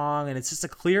this song, and it's just a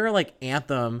clear like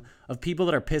anthem of people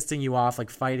that are pissing you off,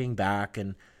 like fighting back.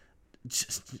 And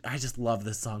I just love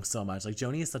this song so much. Like,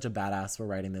 Joni is such a badass for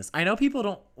writing this. I know people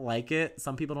don't like it.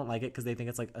 Some people don't like it because they think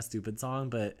it's like a stupid song,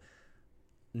 but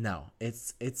no,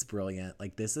 it's brilliant.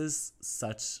 Like, this is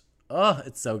such,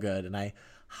 it's so good. And I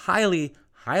highly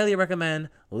recommend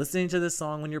listening to this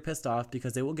song when you're pissed off,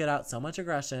 because it will get out so much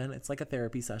aggression. It's like a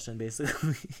therapy session,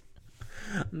 basically.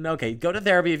 Okay, go to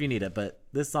therapy if you need it, but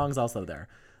this song's also there.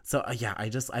 So yeah,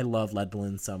 I love Lead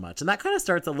Balloon so much. And that kind of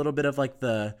starts a little bit of like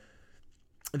the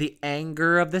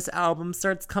anger of this album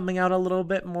starts coming out a little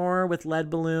bit more with Lead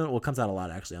Balloon. Well, it comes out a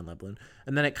lot actually on Lead Balloon.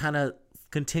 And then it kind of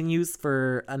continues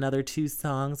for another 2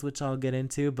 songs, which I'll get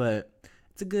into, but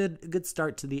it's a good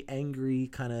start to the angry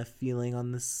kind of feeling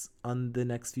on the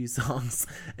next few songs.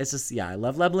 It's just, yeah, I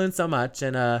love Lead Balloon so much.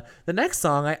 And the next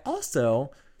song I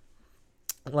also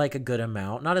like a good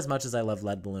amount, not as much as I love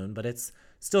Lead Balloon, but it's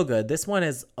still good. This one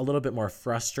is a little bit more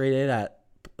frustrated at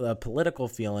a political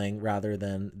feeling rather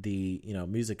than the, you know,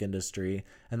 music industry.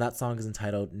 And that song is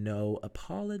entitled No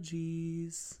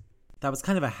Apologies. That was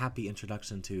kind of a happy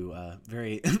introduction to a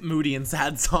very moody and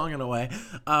sad song in a way.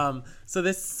 So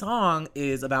this song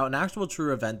is about an actual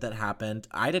true event that happened.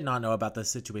 I did not know about this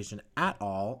situation at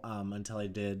all until I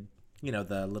did, you know,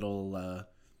 the little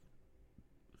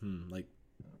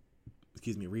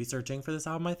researching for this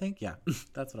album, I think. Yeah,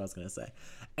 that's what I was going to say.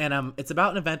 And it's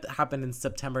about an event that happened in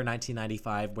September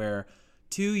 1995 where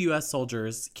 2 U.S.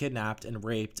 soldiers kidnapped and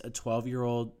raped a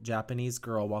 12-year-old Japanese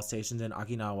girl while stationed in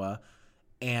Okinawa.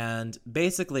 And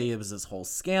basically it was this whole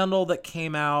scandal that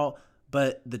came out,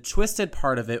 but the twisted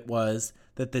part of it was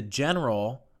that the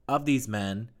general of these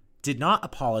men did not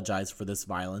apologize for this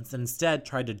violence and instead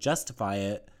tried to justify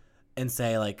it and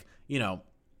say, like, you know,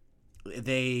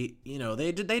 they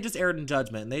just erred in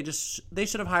judgment, and they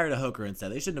should have hired a hooker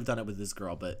instead. They shouldn't have done it with this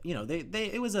girl, but you know,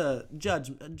 it was a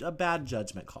bad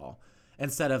judgment call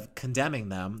instead of condemning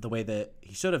them the way that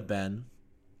he should have been.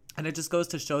 And it just goes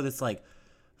to show this like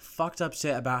fucked up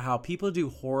shit about how people do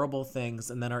horrible things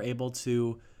and then are able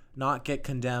to not get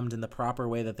condemned in the proper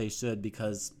way that they should,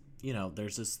 because, you know,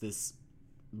 there's just this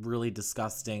really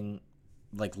disgusting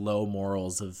like low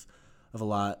morals of a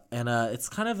lot. And it's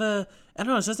kind of I don't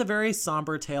know, it's just a very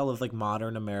somber tale of like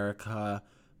modern America,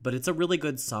 but it's a really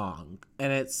good song.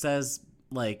 And it says,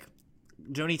 like,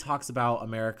 Joni talks about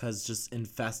America's just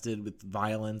infested with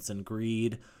violence and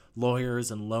greed.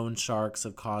 Lawyers and loan sharks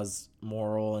have caused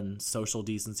moral and social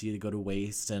decency to go to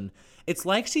waste. And it's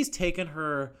like she's taken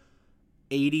her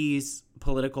 80s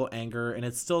political anger and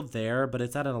it's still there, but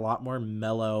it's at a lot more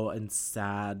mellow and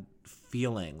sad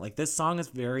feeling. Like, this song is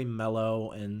very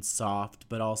mellow and soft,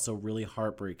 but also really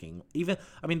heartbreaking. Even,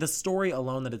 I mean, the story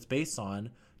alone that it's based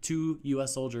on, 2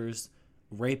 U.S. soldiers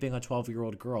raping a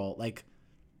 12-year-old girl, like,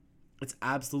 it's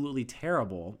absolutely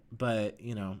terrible. But,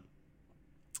 you know,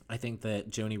 I think that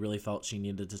Joni really felt she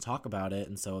needed to talk about it,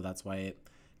 and so that's why it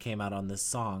came out on this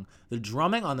song. The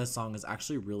drumming on this song is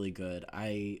actually really good.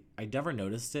 I never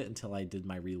noticed it until I did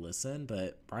my re-listen,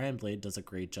 but Brian Blade does a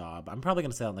great job. I'm probably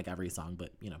going to say that on like every song, but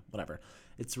you know, whatever.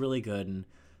 It's really good. And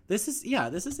this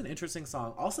is an interesting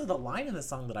song. Also, the line in the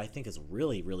song that I think is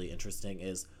really, really interesting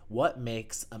is, what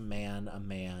makes a man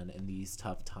in these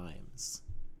tough times?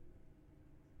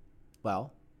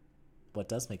 Well, what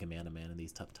does make a man in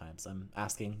these tough times? I'm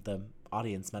asking the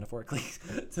audience metaphorically,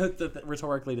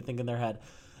 rhetorically, to think in their head.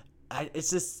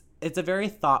 It's a very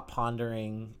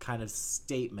thought-pondering kind of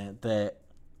statement that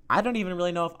I don't even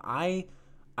really know if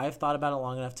I've thought about it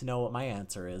long enough to know what my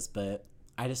answer is, but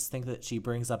I just think that she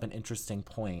brings up an interesting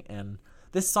point, and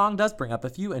this song does bring up a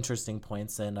few interesting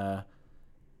points, and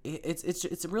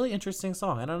it's a really interesting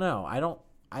song. I don't know.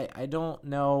 I don't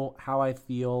know how I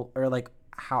feel, or like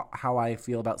how I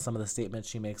feel about some of the statements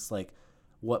she makes, like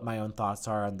what my own thoughts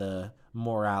are on the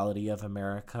morality of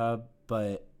America,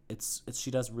 but it's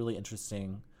she does really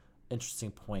interesting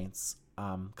points.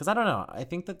 Because I don't know, I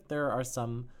think that there are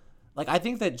some, like, I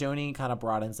think that Joni kind of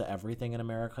brought into everything in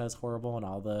America is horrible and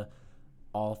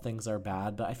all things are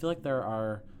bad, but I feel like there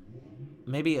are,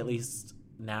 maybe at least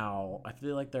now, I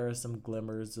feel like there are some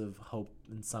glimmers of hope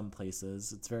in some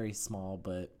places. It's very small,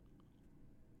 but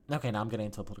okay, now I'm getting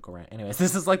into a political rant. Anyways,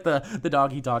 this is like the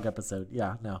dog eat dog episode.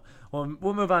 Yeah, no.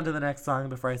 We'll move on to the next song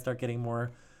before I start getting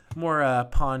more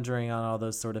pondering on all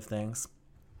those sort of things.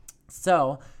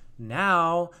 So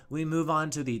now we move on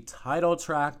to the title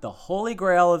track, the holy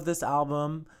grail of this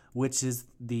album, which is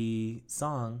the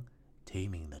song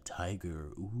Taming the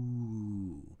Tiger.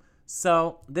 Ooh.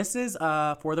 So this is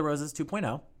For the Roses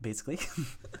 2.0, basically.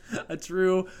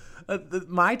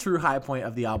 My true high point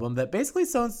of the album that basically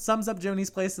sums up Joni's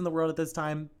place in the world at this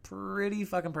time pretty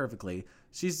fucking perfectly.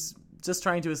 She's just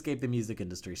trying to escape the music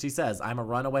industry. She says, I'm a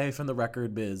runaway from the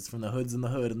record biz, from the hoods in the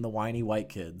hood and the whiny white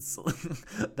kids.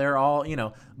 They're all,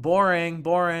 boring.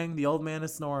 The old man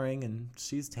is snoring and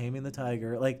she's taming the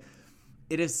tiger. Like,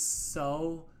 it is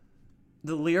so...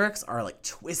 The lyrics are like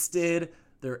twisted.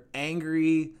 They're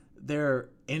angry. They're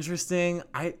interesting.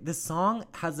 I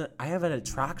have an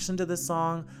attraction to this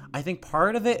song. I think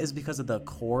part of it is because of the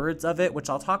chords of it,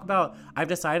 which I'll talk about. I've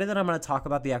decided that I'm going to talk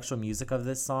about the actual music of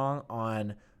this song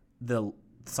on the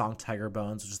song Tiger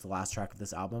Bones, which is the last track of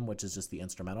this album, which is just the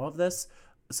instrumental of this.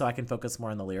 So I can focus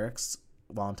more on the lyrics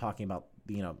while I'm talking about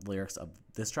the lyrics of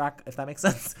this track, if that makes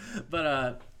sense.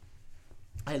 But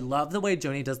I love the way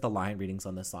Joni does the line readings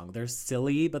on this song. They're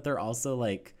silly, but they're also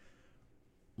like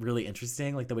really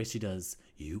interesting, like the way she does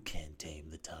 "You can't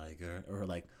tame the tiger," or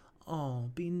like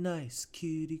 "Oh, be nice,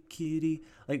 kitty."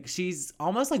 Like she's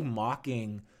almost like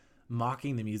mocking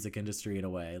the music industry in a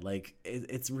way. Like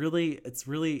it's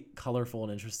really colorful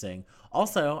and interesting.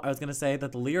 Also, I was gonna say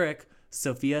that the lyric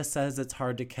 "Sophia says it's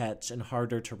hard to catch and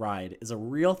harder to ride" is a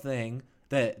real thing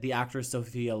that the actress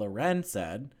Sophia Loren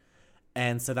said,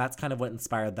 and so that's kind of what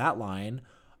inspired that line.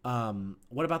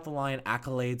 What about the line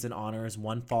 "accolades and honors,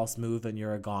 one false move and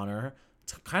you're a goner"?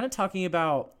 Kind of talking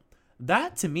about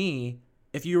that, to me,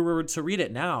 if you were to read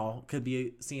it now, could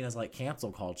be seen as like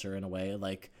cancel culture in a way,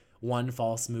 like one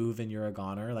false move and you're a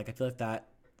goner. Like I feel like that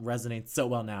resonates so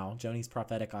well now, Joni's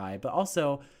prophetic eye, but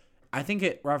also I think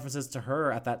it references to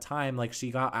her at that time. Like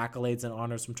she got accolades and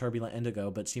honors from Turbulent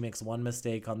Indigo, but she makes one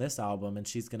mistake on this album and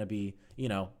she's going to be,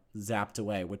 zapped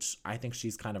away, which I think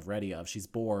she's kind of ready of. She's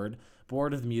bored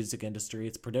of the music industry.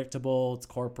 It's predictable, it's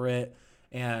corporate,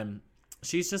 and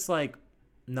she's just like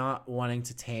not wanting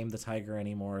to tame the tiger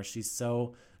anymore. She's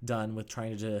so done with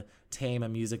trying to tame a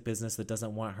music business that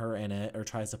doesn't want her in it or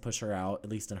tries to push her out, at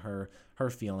least in her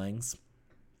feelings.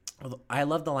 I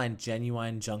love the line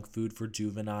 "genuine junk food for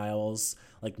juveniles."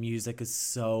 Like music is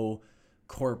so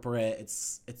corporate.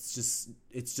 It's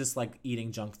just like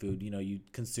eating junk food. You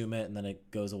consume it and then it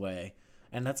goes away.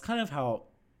 And that's kind of how,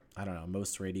 I don't know,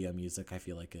 most radio music I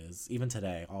feel like is. Even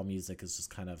today, all music is just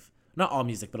kind of, not all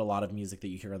music, but a lot of music that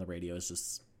you hear on the radio is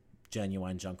just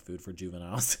genuine junk food for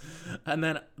juveniles. And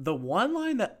then the one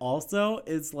line that also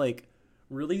is like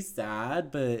really sad,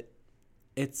 but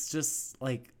it's just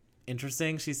like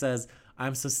interesting. She says,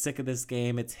 "I'm so sick of this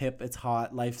game. It's hip, it's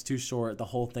hot, life's too short, the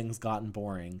whole thing's gotten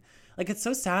boring." Like, it's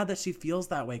so sad that she feels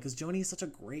that way because Joni is such a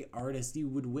great artist. You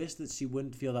would wish that she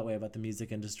wouldn't feel that way about the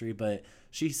music industry, but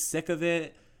she's sick of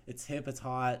it. It's hip, it's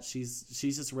hot. She's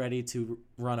just ready to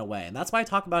run away. And that's why I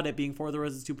talk about it being For the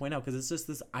Roses 2.0, because it's just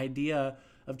this idea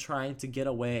of trying to get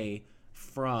away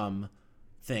from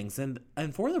things. And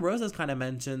For the Roses kind of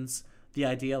mentions the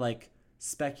idea, like,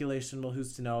 speculation, well,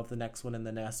 who's to know if the next one in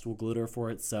the nest will glitter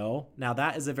for it so. Now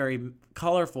that is a very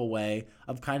colorful way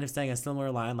of kind of saying a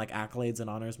similar line, like accolades and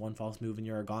honors, one false move and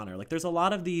you're a goner. Like there's a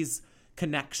lot of these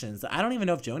connections that I don't even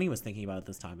know if Joni was thinking about at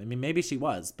this time. I mean, maybe she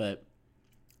was, but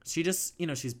she just,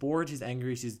 she's bored, she's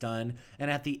angry, she's done. And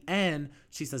at the end,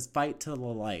 she says, "Fight to the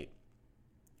light,"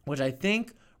 which I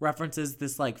think references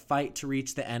this like fight to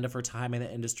reach the end of her time in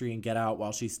the industry and get out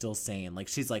while she's still sane. Like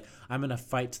she's like, "I'm gonna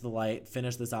fight to the light,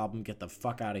 finish this album, get the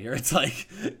fuck out of here." It's like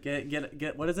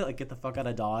get what is it, like get the fuck out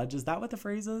of Dodge? Is that what the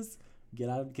phrase is?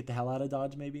 Get the hell out of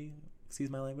Dodge, maybe? Excuse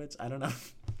my language, I don't know.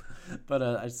 But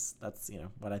that's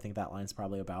what I think that line's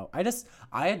probably about.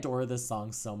 I adore this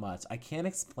song so much. I can't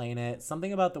explain it.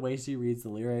 Something about the way she reads the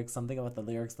lyrics, something about the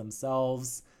lyrics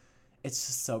themselves. It's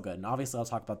just so good. And obviously I'll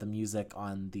talk about the music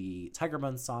on the Tiger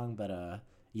Bones song, but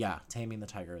yeah, Taming the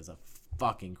Tiger is a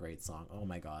fucking great song. Oh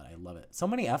my god, I love it. So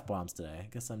many F-bombs today. I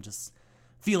guess I'm just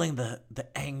feeling the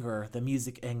anger, the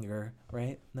music anger,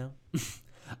 right? No?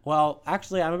 Well,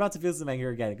 actually, I'm about to feel some anger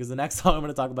again because the next song I'm going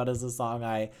to talk about is a song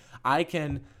I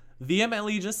can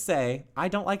vehemently just say I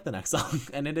don't like the next song,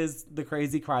 and it is The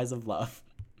Crazy Cries of Love.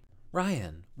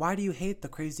 Ryan, why do you hate The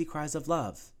Crazy Cries of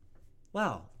Love?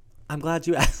 Well, I'm glad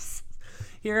you asked.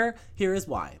 Here is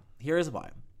why.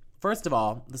 First of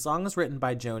all, the song was written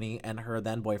by Joni and her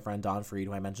then boyfriend, Don Freed,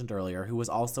 who I mentioned earlier, who was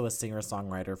also a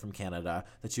singer-songwriter from Canada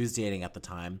that she was dating at the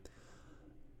time.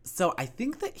 So I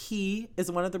think that he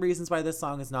is one of the reasons why this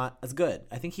song is not as good.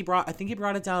 I think he brought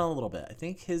it down a little bit. I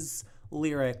think his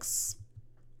lyrics,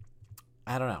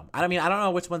 I don't know. I don't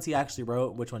know which ones he actually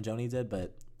wrote, which one Joni did,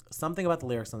 but something about the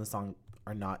lyrics on the song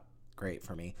are not great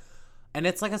for me. And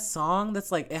it's like a song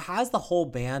that's like, it has the whole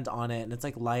band on it, and it's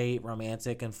like light,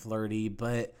 romantic, and flirty,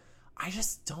 but I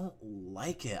just don't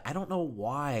like it. I don't know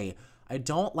why. I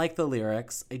don't like the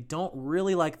lyrics. I don't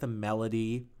really like the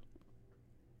melody.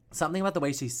 Something about the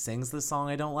way she sings this song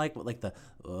I don't like, but like the,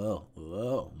 like,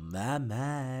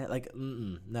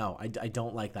 no, I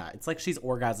don't like that. It's like she's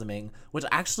orgasming, which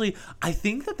actually, I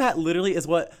think that literally is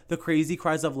what The Crazy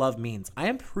Cries of Love means. I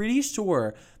am pretty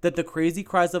sure that The Crazy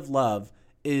Cries of Love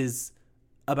is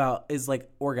like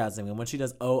orgasming. And when she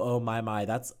does, my,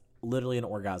 that's literally an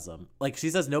orgasm. Like she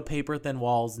says, no paper thin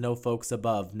walls, no folks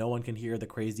above. No one can hear the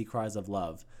crazy cries of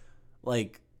love.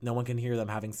 Like, no one can hear them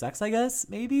having sex, I guess.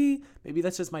 Maybe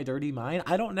that's just my dirty mind.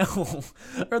 I don't know.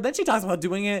 Or then she talks about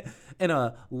doing it in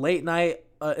a late night,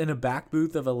 in a back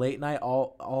booth of a late night,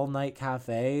 all night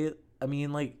cafe. I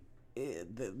mean, like,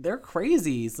 they're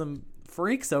crazy. Some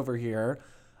freaks over here.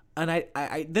 And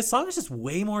I this song is just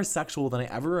way more sexual than I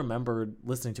ever remembered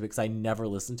listening to it because I never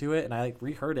listened to it. And I like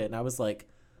reheard it and I was like,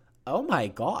 oh my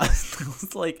God. I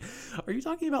was like, are you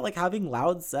talking about like having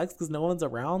loud sex because no one's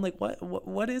around? Like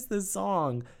what is this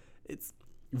song? It's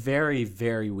very,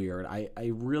 very weird. I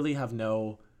really have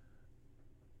no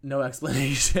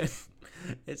explanation.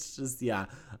 It's just, yeah.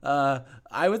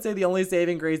 I would say the only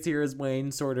saving grace here is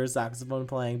Wayne Shorter's saxophone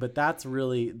playing, but that's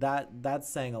really, that's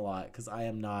saying a lot because I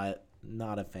am not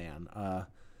a fan.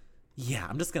 Yeah,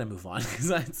 I'm just going to move on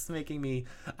because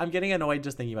I'm getting annoyed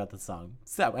just thinking about the song.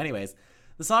 So anyways,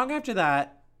 the song after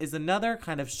that is another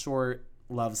kind of short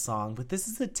love song, but this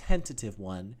is a tentative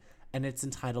one, and it's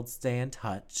entitled Stay in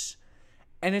Touch.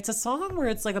 And it's a song where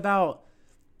it's like about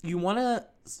you want to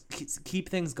keep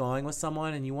things going with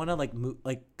someone, and you want to like move,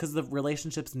 like, because the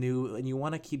relationship's new, and you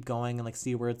want to keep going and like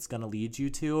see where it's going to lead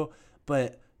you to,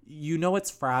 but you know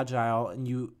it's fragile, and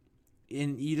you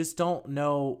just don't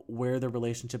know where the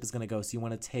relationship is going to go, so you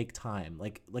want to take time.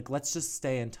 Like let's just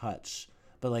stay in touch,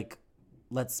 but like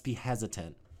let's be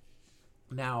hesitant.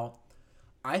 Now,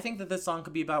 I think that this song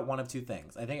could be about one of two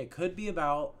things. I think it could be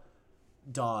about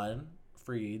Don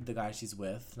Freed, the guy she's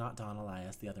with, not Don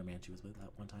Elias, the other man she was with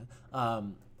at one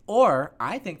time. Or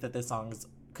I think that this song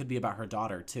could be about her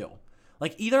daughter too.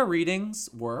 Like either readings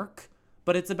work,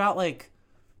 but it's about like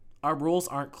our rules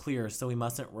aren't clear, so we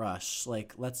mustn't rush.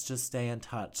 Like let's just stay in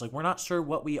touch. Like we're not sure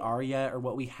what we are yet or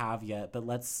what we have yet, but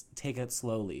let's take it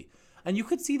slowly. And you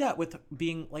could see that with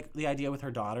being like the idea with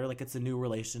her daughter, like it's a new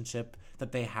relationship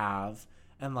that they have,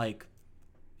 and like,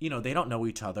 you know, they don't know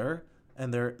each other,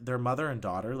 and they're mother and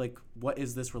daughter. Like, what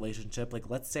is this relationship? Like,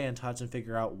 let's stay in touch and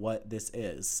figure out what this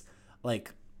is.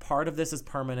 Like, part of this is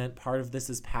permanent, part of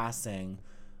this is passing.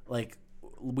 Like,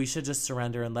 we should just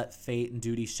surrender and let fate and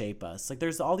duty shape us. Like,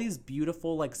 there's all these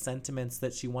beautiful like sentiments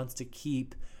that she wants to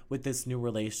keep with this new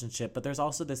relationship, but there's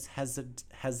also this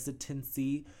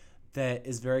hesitancy that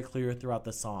is very clear throughout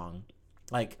the song.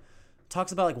 Like,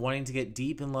 talks about like wanting to get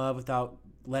deep in love without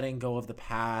letting go of the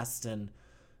past, and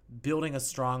building a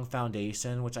strong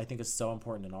foundation, which I think is so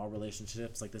important in all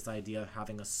relationships. Like this idea of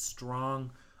having a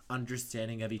strong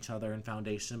understanding of each other and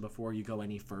foundation before you go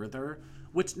any further,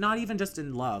 which not even just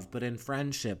in love, but in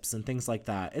friendships and things like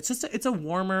that. It's a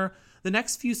warmer, the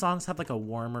next few songs have like a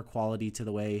warmer quality to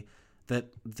the way that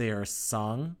they're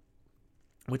sung,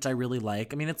 which I really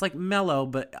like. I mean, it's like mellow,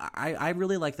 but I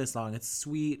really like this song. It's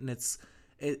sweet, and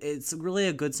it's really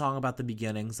a good song about the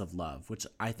beginnings of love, which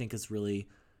I think is really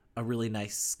a really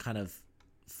nice kind of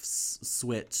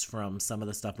switch from some of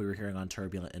the stuff we were hearing on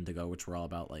Turbulent Indigo, which were all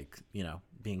about like, you know,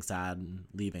 being sad and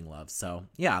leaving love. So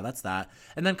yeah, that's that.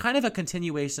 And then kind of a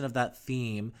continuation of that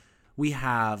theme, we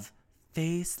have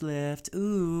Facelift.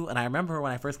 Ooh. And I remember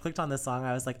when I first clicked on this song,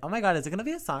 I was like, oh my God, is it going to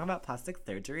be a song about plastic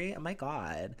surgery? Oh my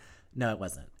God. No, it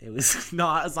wasn't. It was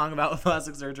not a song about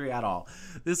plastic surgery at all.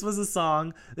 This was a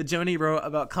song that Joni wrote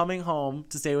about coming home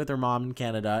to stay with her mom in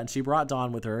Canada, and she brought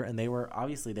Dawn with her, and they were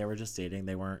just dating.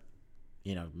 They weren't,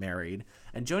 you know, married.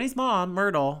 And Joni's mom,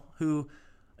 Myrtle, who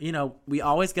we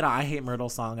always get a I Hate Myrtle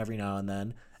song every now and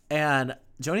then. And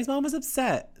Joni's mom was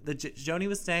upset that Joni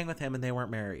was staying with him and they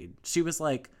weren't married. She was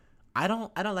like, I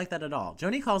don't like that at all.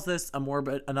 Joni calls this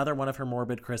another one of her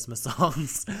morbid Christmas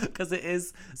songs because it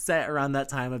is set around that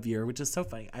time of year, which is so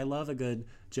funny. I love a good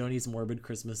Joni's morbid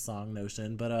Christmas song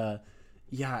notion, but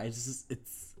yeah, it's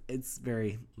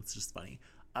just funny.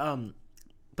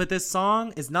 But this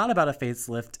song is not about a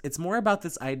facelift. It's more about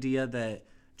this idea that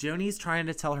Joni's trying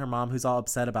to tell her mom, who's all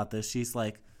upset about this. She's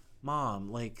like, Mom,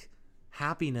 like,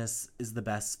 happiness is the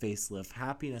best facelift.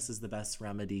 Happiness is the best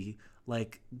remedy.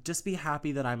 Like, just be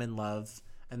happy that I'm in love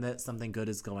and that something good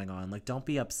is going on. Like, don't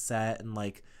be upset and,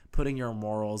 like, putting your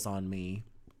morals on me.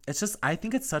 It's just, I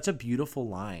think it's such a beautiful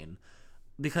line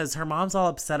because her mom's all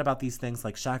upset about these things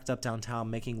like shacked up downtown,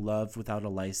 making love without a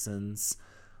license.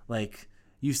 Like,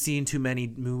 you've seen too many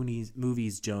movies,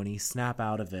 Joni. Snap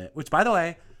out of it. Which, by the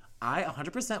way, I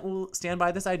 100% will stand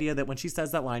by this idea that when she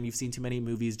says that line, you've seen too many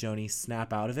movies, Joni,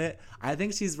 snap out of it. I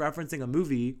think she's referencing a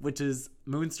movie, which is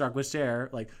Moonstruck with Cher,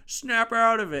 like, snap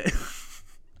out of it.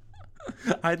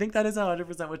 I think that is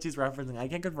 100% what she's referencing. I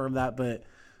can't confirm that, but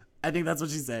I think that's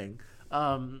what she's saying.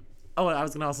 Oh, and I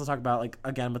was going to also talk about, like,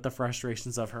 again, with the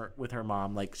frustrations of her with her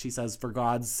mom. Like, she says, for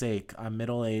God's sake, I'm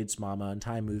middle-aged, mama, and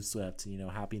time moves swift.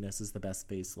 Happiness is the best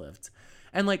facelift.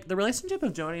 And, like, the relationship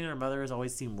of Joni and her mother has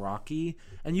always seemed rocky.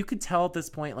 And you could tell at this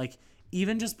point, like,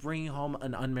 even just bringing home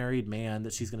an unmarried man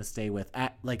that she's going to stay with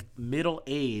at, like, middle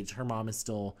age, her mom is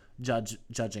still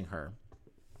judging her.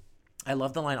 I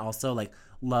love the line also, like,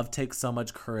 love takes so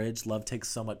much courage, love takes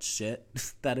so much shit.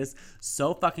 That is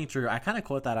so fucking true. I kind of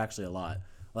quote that actually a lot.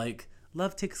 Like,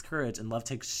 love takes courage and love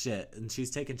takes shit. And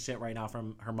she's taking shit right now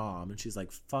from her mom. And she's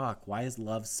like, fuck, why is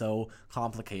love so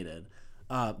complicated?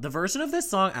 The version of this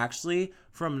song actually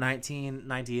from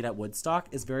 1998 at Woodstock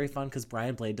is very fun because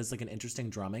Brian Blade does like an interesting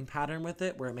drumming pattern with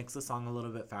it where it makes the song a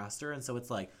little bit faster. And so it's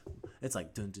like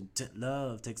dun, dun, dun,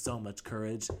 love takes so much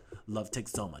courage, love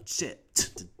takes so much shit.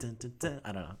 Dun, dun, dun, dun.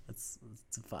 I don't know. It's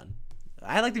fun.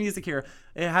 I like the music here.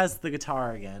 It has the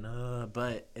guitar again,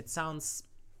 but it sounds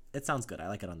good. I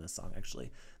like it on this song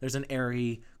actually. There's an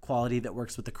airy quality that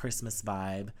works with the Christmas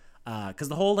vibe. Because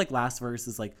the whole like last verse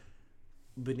is like,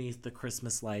 beneath the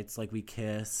Christmas lights, like we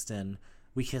kissed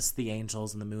the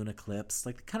angels in the moon eclipse,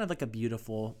 like kind of like a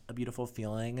beautiful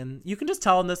feeling. And you can just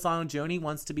tell in this song Joni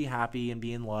wants to be happy and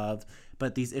be in love,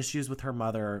 but these issues with her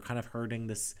mother are kind of hurting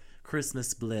this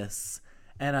Christmas bliss.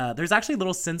 And there's actually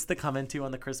little synths that come into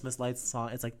on the Christmas lights song.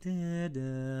 It's like da,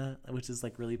 da, which is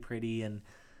like really pretty. And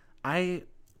I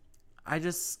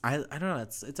don't know.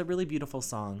 It's a really beautiful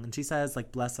song. And she says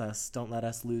like, bless us, don't let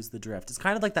us lose the drift. It's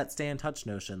kind of like that stay in touch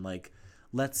notion. Like,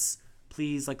 let's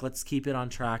keep it on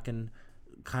track and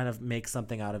kind of make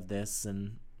something out of this.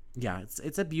 And yeah,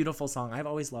 it's a beautiful song. I've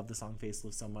always loved the song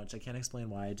Facelift so much. I can't explain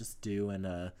why, I just do.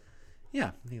 And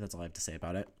yeah, I think that's all I have to say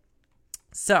about it.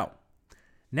 So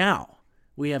now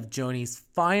we have Joni's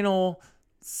final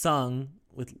sung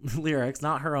with lyrics,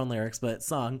 not her own lyrics, but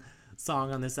song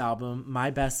on this album,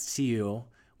 My Best to You,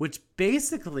 which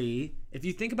basically, if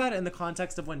you think about it in the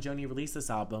context of when Joni released this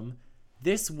album,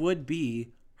 this would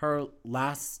be her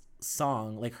last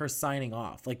song, like her signing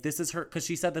off. Like this is her, because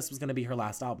she said this was going to be her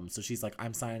last album. So she's like,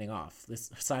 I'm signing off.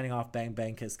 Signing off, bang,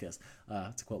 bang, kiss, kiss,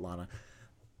 to quote Lana.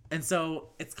 And so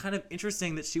it's kind of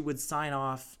interesting that she would sign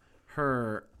off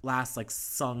her last like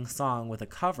sung song with a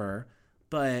cover,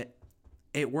 but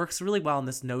it works really well in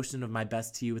this notion of My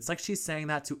Best to You. It's like she's saying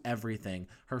that to everything,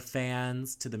 her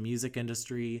fans, to the music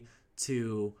industry,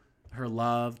 to her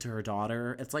love, to her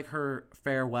daughter. It's like her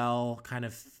farewell kind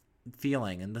of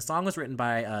feeling. And the song was written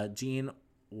by Gene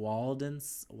Waldson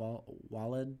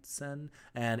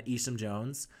and Isham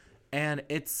Jones. And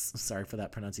it's, sorry for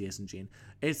that pronunciation, Gene.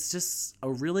 It's just a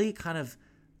really kind of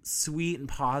sweet and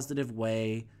positive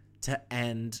way to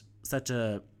end such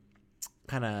a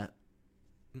kind of,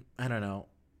 I don't know,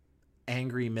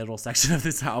 angry middle section of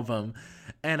this album.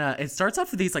 And it starts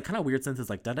off with these like kind of weird synths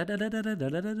like da da da da da da da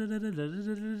da da da da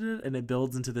da, and it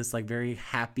builds into this like very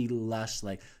happy, lush,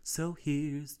 like, so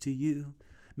here's to you,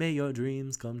 may your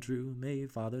dreams come true, may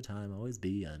Father Time always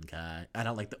be unkind. I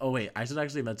don't like the, oh wait, I should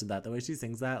actually mention that the way she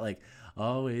sings that, like,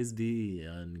 always be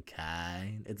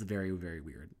unkind. It's very, very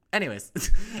weird. Anyways,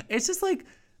 it's just like,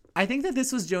 I think that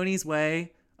this was Joni's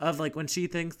way of like when she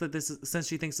thinks that this is, since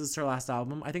she thinks this is her last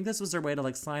album, I think this was her way to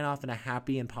like sign off in a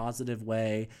happy and positive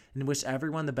way and wish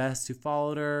everyone the best who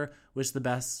followed her, wish the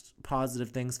best positive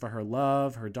things for her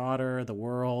love, her daughter, the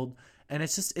world. And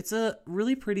it's a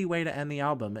really pretty way to end the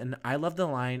album. And I love the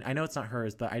line, I know it's not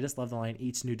hers, but I just love the line,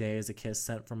 each new day is a kiss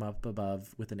sent from up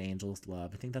above with an angel's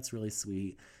love. I think that's really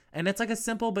sweet. And it's like a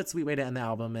simple but sweet way to end the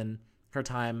album. And her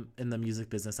time in the music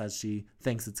business as she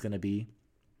thinks it's going to be.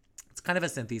 It's kind of a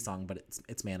synthy song, but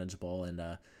it's manageable.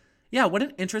 And yeah, what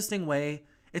an interesting way.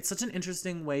 It's such an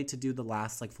interesting way to do the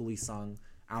last like fully sung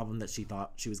album that she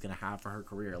thought she was going to have for her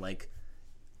career. Like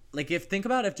think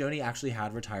about if Joni actually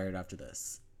had retired after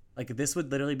this. Like this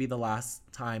would literally be the last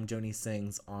time Joni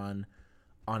sings on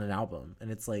an album.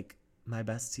 And it's like, My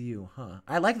Best to You, huh?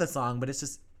 I like the song, but it's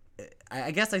just,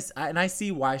 I guess I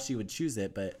see why she would choose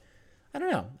it, but I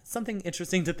don't know. It's something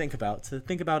interesting to think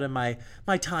about in my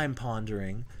time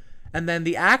pondering. And then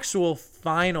the actual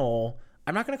final,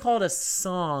 I'm not going to call it a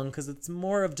song because it's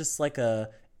more of just like a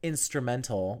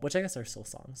instrumental, which I guess are still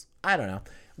songs. I don't know,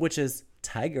 which is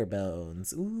Tiger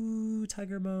Bones. Ooh,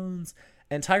 Tiger Bones.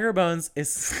 And Tiger Bones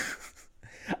is,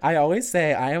 I always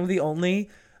say I am the only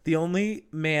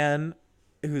man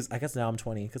who's, I guess now I'm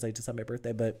 20 because I just had my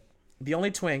birthday, but the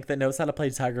only twink that knows how to play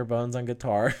Tiger Bones on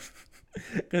guitar.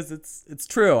 Because it's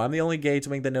true. I'm the only gay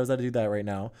twink that knows how to do that right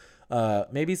now.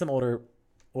 Maybe some older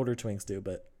twinks do,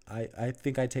 but I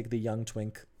think I take the young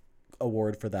twink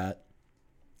award for that.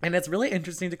 And it's really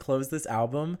interesting to close this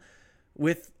album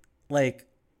with like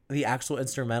the actual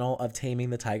instrumental of Taming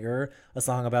the Tiger, a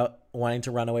song about wanting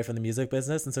to run away from the music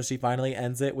business. And so she finally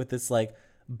ends it with this like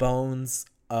bones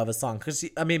of a song. Because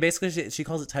basically she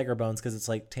calls it Tiger Bones because it's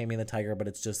like Taming the Tiger, but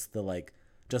it's just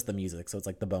the music. So it's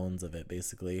like the bones of it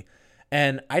basically.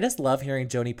 And I just love hearing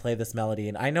Joni play this melody.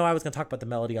 And I know I was going to talk about the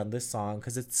melody on this song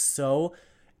because it's so...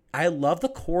 I love the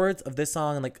chords of this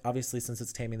song. And like, obviously, since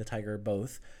it's Taming the Tiger,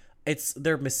 both.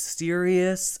 They're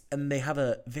mysterious and they have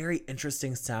a very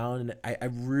interesting sound. And I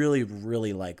really,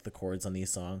 really like the chords on these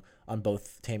songs, on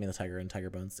both Taming the Tiger and Tiger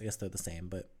Bones. I guess they're the same,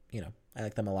 but, I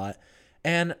like them a lot.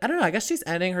 And I don't know, I guess she's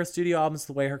ending her studio albums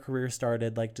the way her career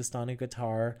started, like just on a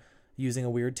guitar, using a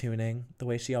weird tuning, the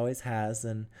way she always has.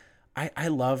 And I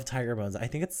love Tiger Bones. I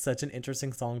think it's such an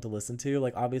interesting song to listen to.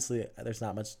 Like, obviously, there's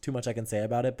not too much I can say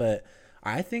about it, but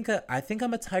I think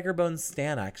I'm a Tiger Bones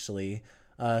stan, actually.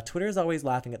 Twitter is always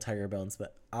laughing at Tiger Bones,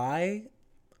 but I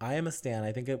am a stan.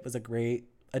 I think it was a great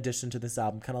addition to this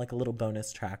album, kind of like a little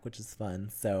bonus track, which is fun.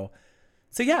 So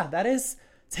yeah, that is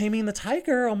Taming the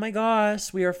Tiger. Oh my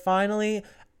gosh, we are finally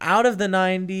out of the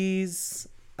 90s.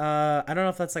 I don't know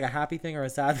if that's like a happy thing or a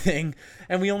sad thing.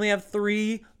 And we only have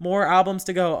 3 more albums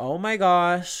to go. Oh my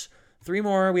gosh. 3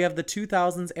 more. We have the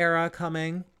 2000s era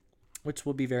coming, which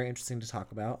will be very interesting to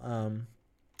talk about.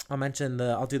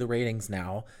 I'll do the ratings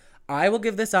now. I will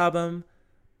give this album,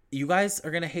 you guys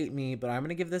are going to hate me, but I'm going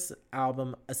to give this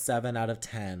album a 7 out of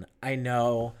 10. I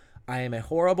know I am a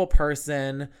horrible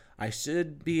person. I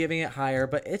should be giving it higher,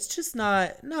 but it's just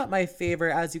not my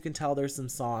favorite. As you can tell, there's some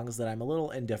songs that I'm a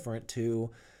little indifferent to.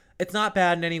 It's not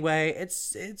bad in any way.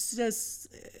 It's a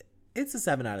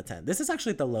 7 out of 10. This is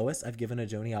actually the lowest I've given a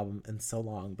Joni album in so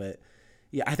long, but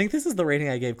yeah, I think this is the rating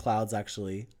I gave Clouds,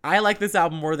 actually. I like this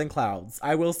album more than Clouds.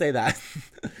 I will say that.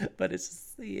 But it's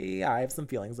just, yeah, I have some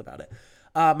feelings about it.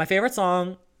 My favorite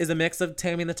song is a mix of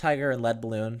Taming the Tiger and Lead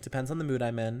Balloon. Depends on the mood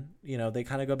I'm in. They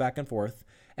kind of go back and forth.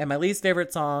 And my least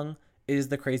favorite song is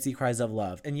The Crazy Cries of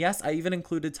Love. And yes, I even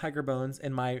included Tiger Bones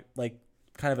in my,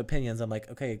 kind of opinions. I'm like,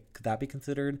 okay, could that be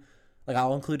considered?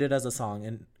 I'll include it as a song.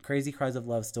 And Crazy Cries of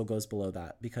Love still goes below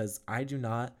that because I do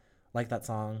not like that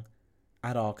song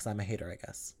at all because I'm a hater, I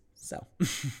guess. So,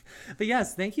 but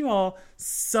yes, thank you all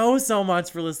so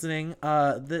much for listening.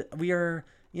 We are,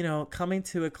 coming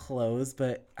to a close,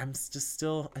 but I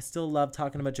still love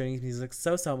talking about Joni's music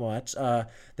so much. The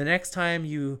next time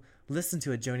you listen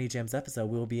to a Joni Jams episode,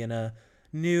 we'll be in a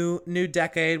new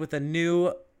decade with a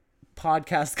new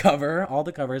podcast cover. All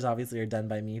the covers obviously are done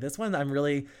by me. This one I'm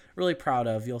really, really proud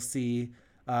of. You'll see,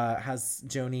 has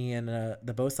Joni and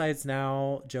the both sides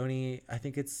now. Joni, I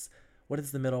think it's, what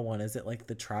is the middle one? Is it like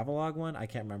the travelogue one? I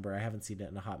can't remember. I haven't seen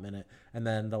it in a hot minute. And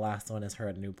then the last one is her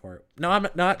at Newport. No, I'm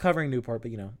not covering Newport,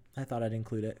 but I thought I'd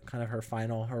include it. Kind of her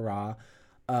final hurrah,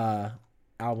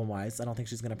 album wise. I don't think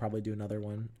she's going to probably do another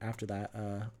one after that.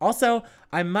 Also,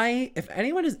 I might, if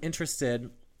anyone is interested,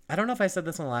 I don't know if I said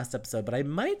this on the last episode, but I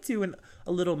might do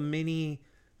a little mini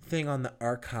thing on the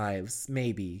archives.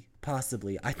 Maybe,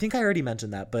 possibly. I think I already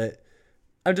mentioned that, but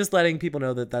I'm just letting people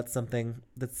know that that's something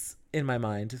that's in my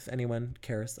mind. If anyone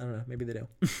cares, I don't know, maybe they do.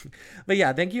 But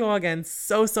yeah, thank you all again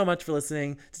so much for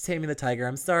listening to Taming the Tiger.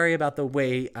 I'm sorry about the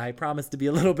wait. I promise to be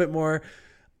a little bit more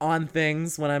on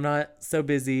things when I'm not so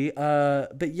busy.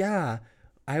 But yeah,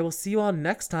 I will see you all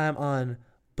next time on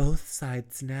Both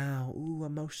Sides Now. Ooh,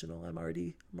 emotional. I'm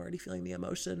already feeling the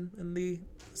emotion and the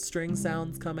string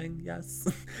sounds coming.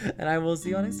 Yes. And I will see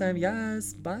you all next time.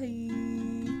 Yes.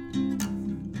 Bye.